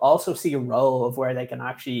guys, but also see a role of where they can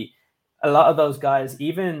actually, a lot of those guys,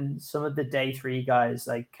 even some of the day 3 guys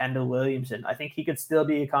like Kendall Williamson, I think he could still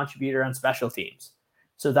be a contributor on special teams.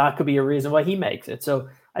 So that could be a reason why he makes it. So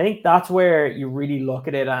I think that's where you really look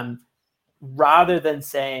at it. And rather than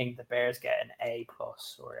saying the Bears get an A+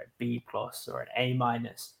 or a B+ or an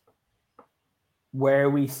A-,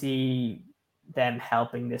 where we see them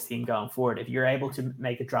helping this team going forward, if you're able to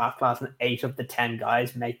make a draft class and 8 of the 10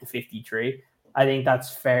 guys make the 53, I think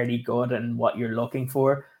that's fairly good and what you're looking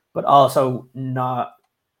for, but also not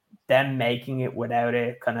them making it without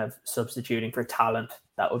it kind of substituting for talent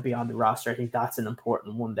that would be on the roster. I think that's an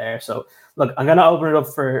important one there. So look, I'm going to open it up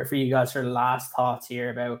for you guys for last thoughts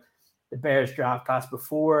here about the Bears draft class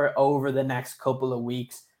before, over the next couple of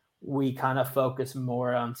weeks, we kind of focus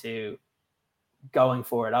more onto going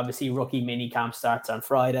forward. Obviously, rookie mini camp starts on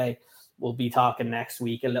Friday. We'll be talking next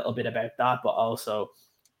week a little bit about that, but also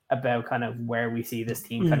about kind of where we see this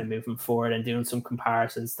team kind of moving forward and doing some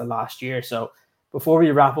comparisons to last year. So before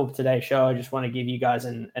we wrap up today's show, I just want to give you guys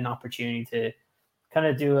an opportunity to kind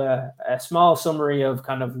of do a small summary of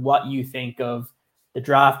kind of what you think of the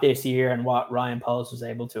draft this year and what Ryan Poles was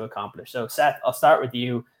able to accomplish. So Seth, I'll start with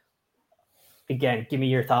you. Again, give me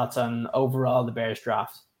your thoughts on overall the Bears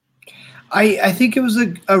draft. I think it was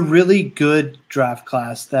a really good draft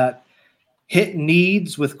class that hit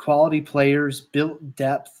needs with quality players, built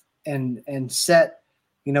depth, and set,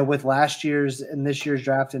 with last year's and this year's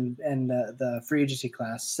draft and the free agency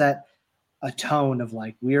class, set a tone of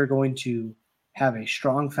like, we are going to have a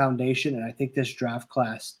strong foundation. And I think this draft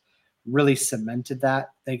class really cemented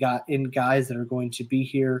that. They got in guys that are going to be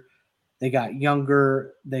here. They got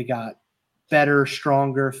younger, they got better,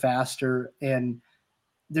 stronger, faster. And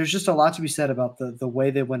there's just a lot to be said about the way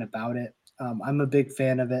they went about it. I'm a big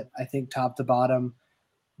fan of it. I think top to bottom,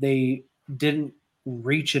 they didn't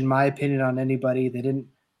reach, in my opinion, on anybody. They didn't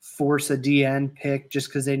force a DN pick just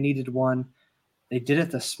because they needed one. They did it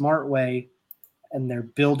the smart way, and they're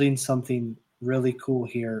building something really cool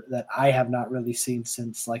here that I have not really seen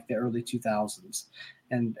since like the early 2000s.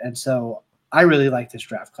 And so I really like this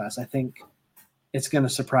draft class. I think it's going to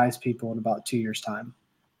surprise people in about 2 years' time.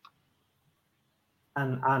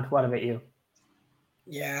 And what about you?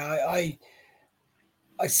 Yeah,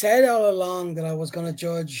 I said all along that I was going to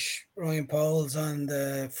judge Ryan Poles on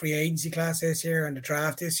the free agency class this year and the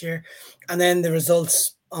draft this year, and then the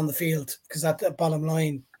results on the field. Because at the bottom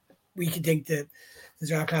line, we can think that the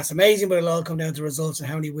draft class is amazing, but it'll all come down to results and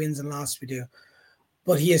how many wins and losses we do.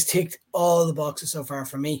 But he has ticked all the boxes so far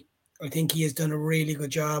for me. I think he has done a really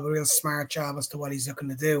good job, a real smart job as to what he's looking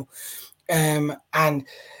to do. And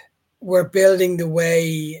we're building the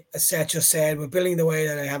way, as Seth just said, we're building the way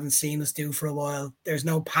that I haven't seen us do for a while. There's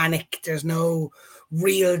no panic. There's no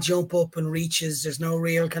real jump up and reaches. There's no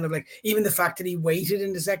real kind of like, even the fact that he waited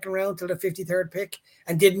in the second round till the 53rd pick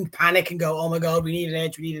and didn't panic and go, oh my God, we need an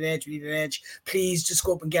edge, we need an edge, we need an edge. Please just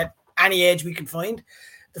go up and get any edge we can find.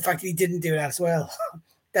 The fact that he didn't do that as well,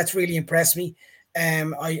 that's really impressed me.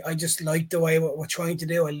 I just like the way what we're trying to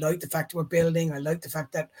do. I like the fact that we're building. I like the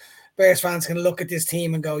fact that Bears fans can look at this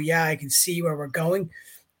team and go, yeah, I can see where we're going.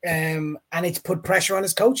 And it's put pressure on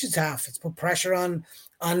his coaching staff. It's put pressure on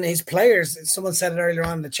his players. Someone said it earlier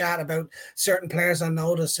on in the chat about certain players on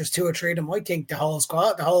notice. There's 2 or 3 of them. I think the whole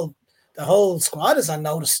squad is on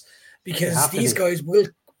notice because these guys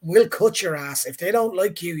will cut your ass. If they don't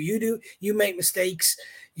like you, you make mistakes.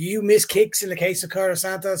 You miss kicks in the case of Carlos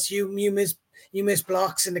Santos. You miss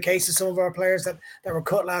blocks in the case of some of our players that were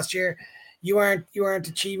cut last year. You aren't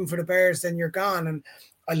achieving for the Bears, then you're gone. And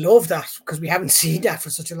I love that because we haven't seen that for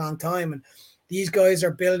such a long time. And these guys are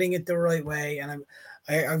building it the right way. And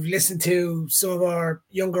I've listened to some of our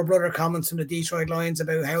younger brother comments from the Detroit Lions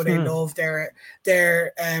about how they love their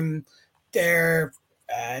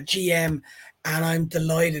GM, and I'm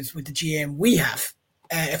delighted with the GM we have.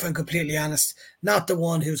 If I'm completely honest, not the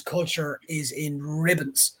one whose culture is in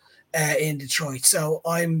ribbons in Detroit. So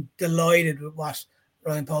I'm delighted with what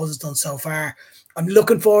Ryan Poles has done so far. I'm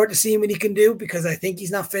looking forward to seeing what he can do because I think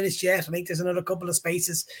he's not finished yet. I think there's another couple of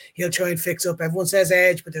spaces he'll try and fix up. Everyone says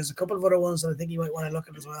edge, but there's a couple of other ones that I think he might want to look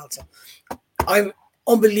at as well. So I'm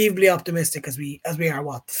unbelievably optimistic as we are,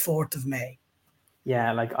 the 4th of May.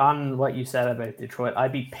 Yeah, like on what you said about Detroit,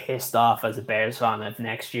 I'd be pissed off as a Bears fan if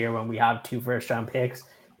next year when we have 2 first-round picks,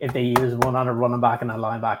 if they use one on a running back and a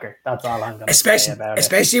linebacker. That's all I'm going to say about it.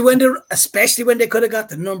 Especially when they could have got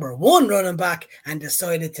the number 1 running back and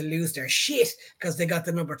decided to lose their shit because they got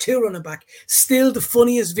the number 2 running back. Still, the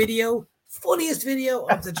funniest video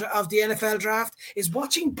of the NFL draft is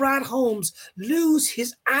watching Brad Holmes lose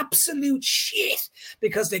his absolute shit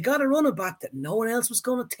because they got a running back that no one else was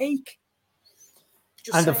going to take.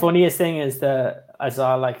 The funniest thing is that I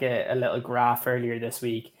saw like a little graph earlier this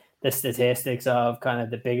week, the statistics of kind of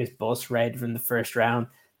the biggest bust rate from the first round,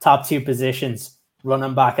 top 2 positions,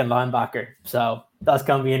 running back and linebacker. So that's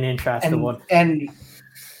going to be an interesting one. And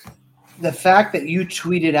the fact that you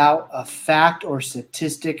tweeted out a fact or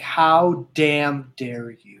statistic, how damn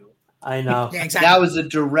dare you? I know. Yeah, exactly. That was a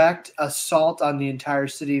direct assault on the entire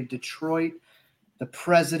city of Detroit, the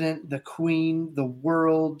president, the queen, the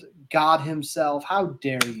world, God himself. How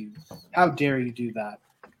dare you? How dare you do that?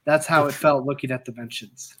 That's how it felt looking at the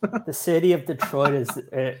mentions. The city of Detroit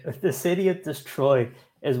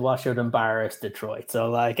is what should embarrass Detroit. So,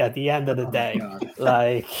 like at the end of the day,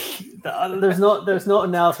 like there's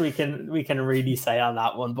nothing else we can really say on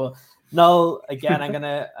that one. But no, again, I'm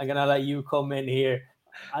gonna let you come in here.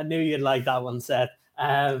 I knew you'd like that one, Seth.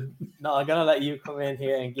 No, I'm gonna let you come in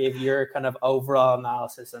here and give your kind of overall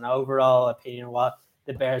analysis and overall opinion of what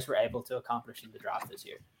the Bears were able to accomplish in the draft this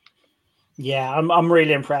year. Yeah, I'm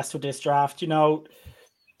really impressed with this draft. You know,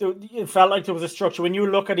 it felt like there was a structure. When you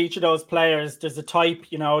look at each of those players, there's a type,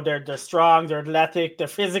 you know, they're strong, they're athletic, they're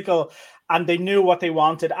physical, and they knew what they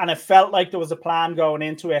wanted. And it felt like there was a plan going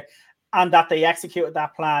into it and that they executed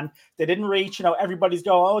that plan. They didn't reach, you know, everybody's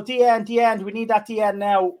going, oh, DN, we need that DN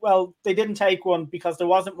now. Well, they didn't take one because there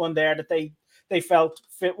wasn't one there that they felt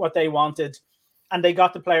fit what they wanted. And they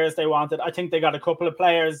got the players they wanted. I think they got a couple of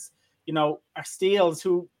players, you know, are steals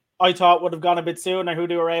who I thought would have gone a bit sooner, who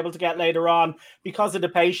they were able to get later on because of the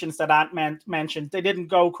patience that Ant mentioned. They didn't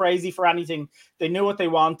go crazy for anything. They knew what they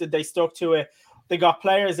wanted. They stuck to it. They got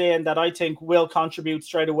players in that I think will contribute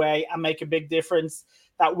straight away and make a big difference,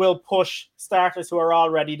 that will push starters who are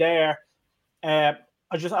already there. I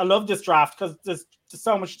love this draft because there's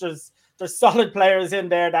so much. There's solid players in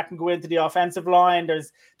there that can go into the offensive line.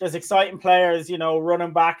 There's exciting players, you know,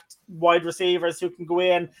 running back, wide receivers who can go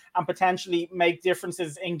in and potentially make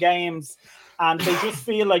differences in games. And they just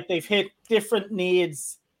feel like they've hit different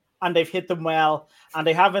needs and they've hit them well. And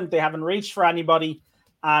they haven't reached for anybody.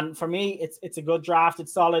 And for me, it's a good draft.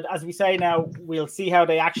 It's solid. As we say now, we'll see how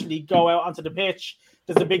they actually go out onto the pitch.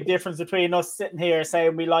 There's a big difference between us sitting here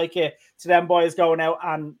saying we like it to them boys going out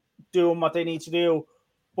and doing what they need to do.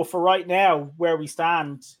 But for right now, where we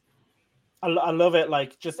stand, I love it.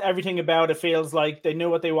 Like, just everything about it feels like they knew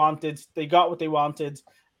what they wanted, they got what they wanted,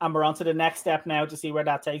 and we're on to the next step now to see where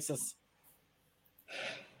that takes us.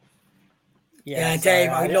 Yeah, Dave,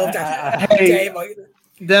 I love that. Hey,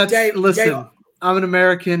 Dave, listen. I'm an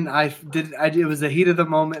American. It was a heat of the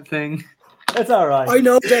moment thing. It's all right. I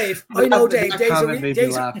know Dave. Dave's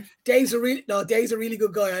a really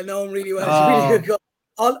good guy. I know him really well. He's a really good guy.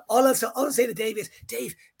 All I'll say to Dave is,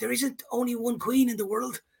 Dave, there isn't only one queen in the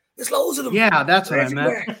world. There's loads of them. Yeah, that's what I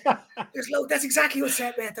meant. That's exactly what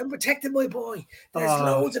Seth meant. I'm protecting my boy. There's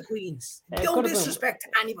loads of queens. Don't disrespect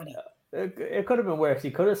anybody. It could have been worse.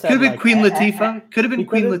 He could have said Could have been Queen Latifah. Could have been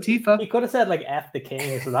Queen Latifah. He could have said like F the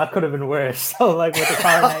king, so that could have been worse. So like with the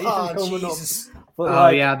coronation coming up.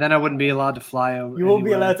 But yeah, then I wouldn't be allowed to fly over. You won't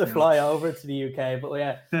be allowed to fly over to the UK. But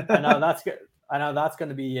yeah, I know that's good. I know that's going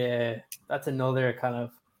to be that's another kind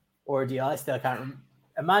of ordeal. I still can't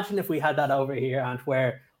imagine if we had that over here, and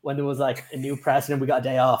where when there was like a new president, we got a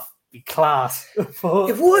day off. Be class. It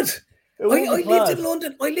would. I lived in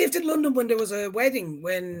London. I lived in London when there was a wedding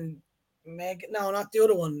when not the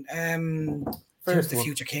other one. The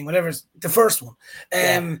future king, whatever, the first one.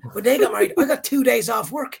 When they got married, I got 2 days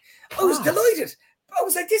off work. I was delighted. I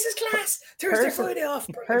was like, "This is class." Thursday, Friday off.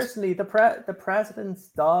 Personally, the president's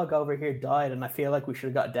dog over here died, and I feel like we should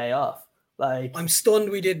have got a day off. Like, I'm stunned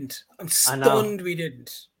we didn't. I'm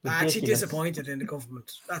actually disappointed in the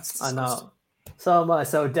government. That's disgusting. I know. So am I.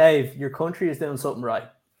 So Dave, your country is doing something right.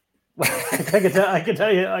 I can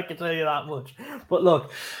tell you that much. But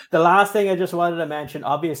look, the last thing I just wanted to mention,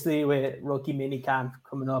 obviously with rookie minicamp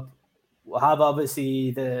coming up, we'll have obviously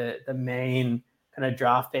the main kind of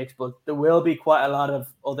draft picks, but there will be quite a lot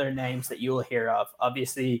of other names that you'll hear of.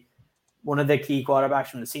 Obviously, one of the key quarterbacks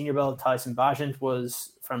from the Senior Bowl, Tyson Bagent,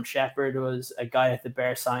 was from Shepherd, was a guy at the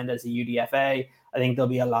Bears signed as a UDFA. I think there'll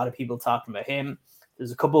be a lot of people talking about him.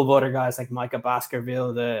 There's a couple of other guys like Micah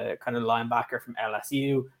Baskerville, the kind of linebacker from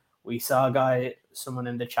LSU. We saw someone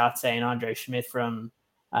in the chat saying Andre Schmidt from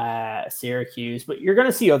Syracuse, but you're going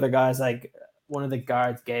to see other guys like one of the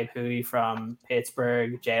guards, Gabe Huey from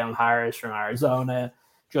Pittsburgh, Jalen Harris from Arizona,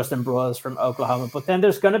 Justin Brulls from Oklahoma. But then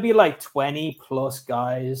there's going to be like 20 plus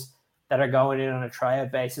guys that are going in on a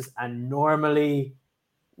tryout basis, and normally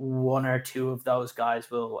one or two of those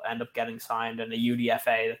guys will end up getting signed, and the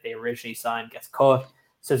UDFA that they originally signed gets cut.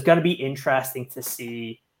 So it's going to be interesting to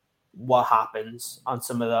see what happens on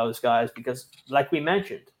some of those guys, because like we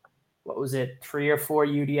mentioned, what was it, 3 or 4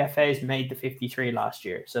 UDFAs made the 53 last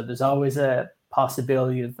year. So there's always a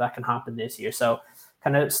possibility that can happen this year. So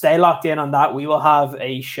kind of stay locked in on that. We will have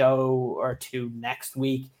a show or two next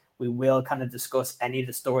week. We will kind of discuss any of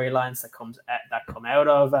the storylines that come out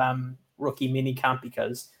of rookie minicamp,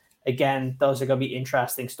 because again, those are going to be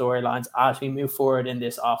interesting storylines as we move forward in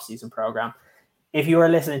this off-season program. If you are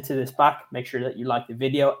listening to this back, make sure that you like the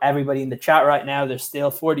video. Everybody in the chat right now, there's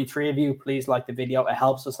still 43 of you. Please like the video. It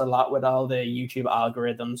helps us a lot with all the YouTube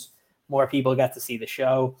algorithms. More people get to see the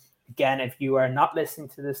show. Again, if you are not listening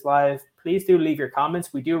to this live, please do leave your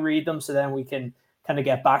comments. We do read them, so then we can kind of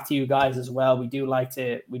get back to you guys as well. We do like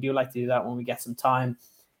to do that when we get some time.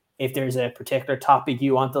 If there's a particular topic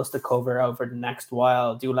you want us to cover over the next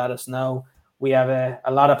while, do let us know. We have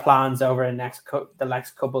a lot of plans over the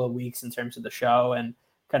next couple of weeks in terms of the show and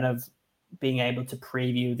kind of being able to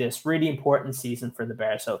preview this really important season for the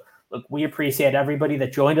Bears. So, look, we appreciate everybody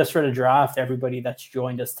that joined us for the draft, everybody that's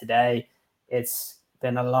joined us today. It's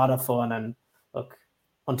been a lot of fun. And look,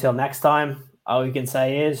 until next time, all we can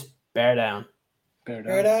say is bear down. Bear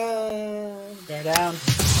down. Bear down.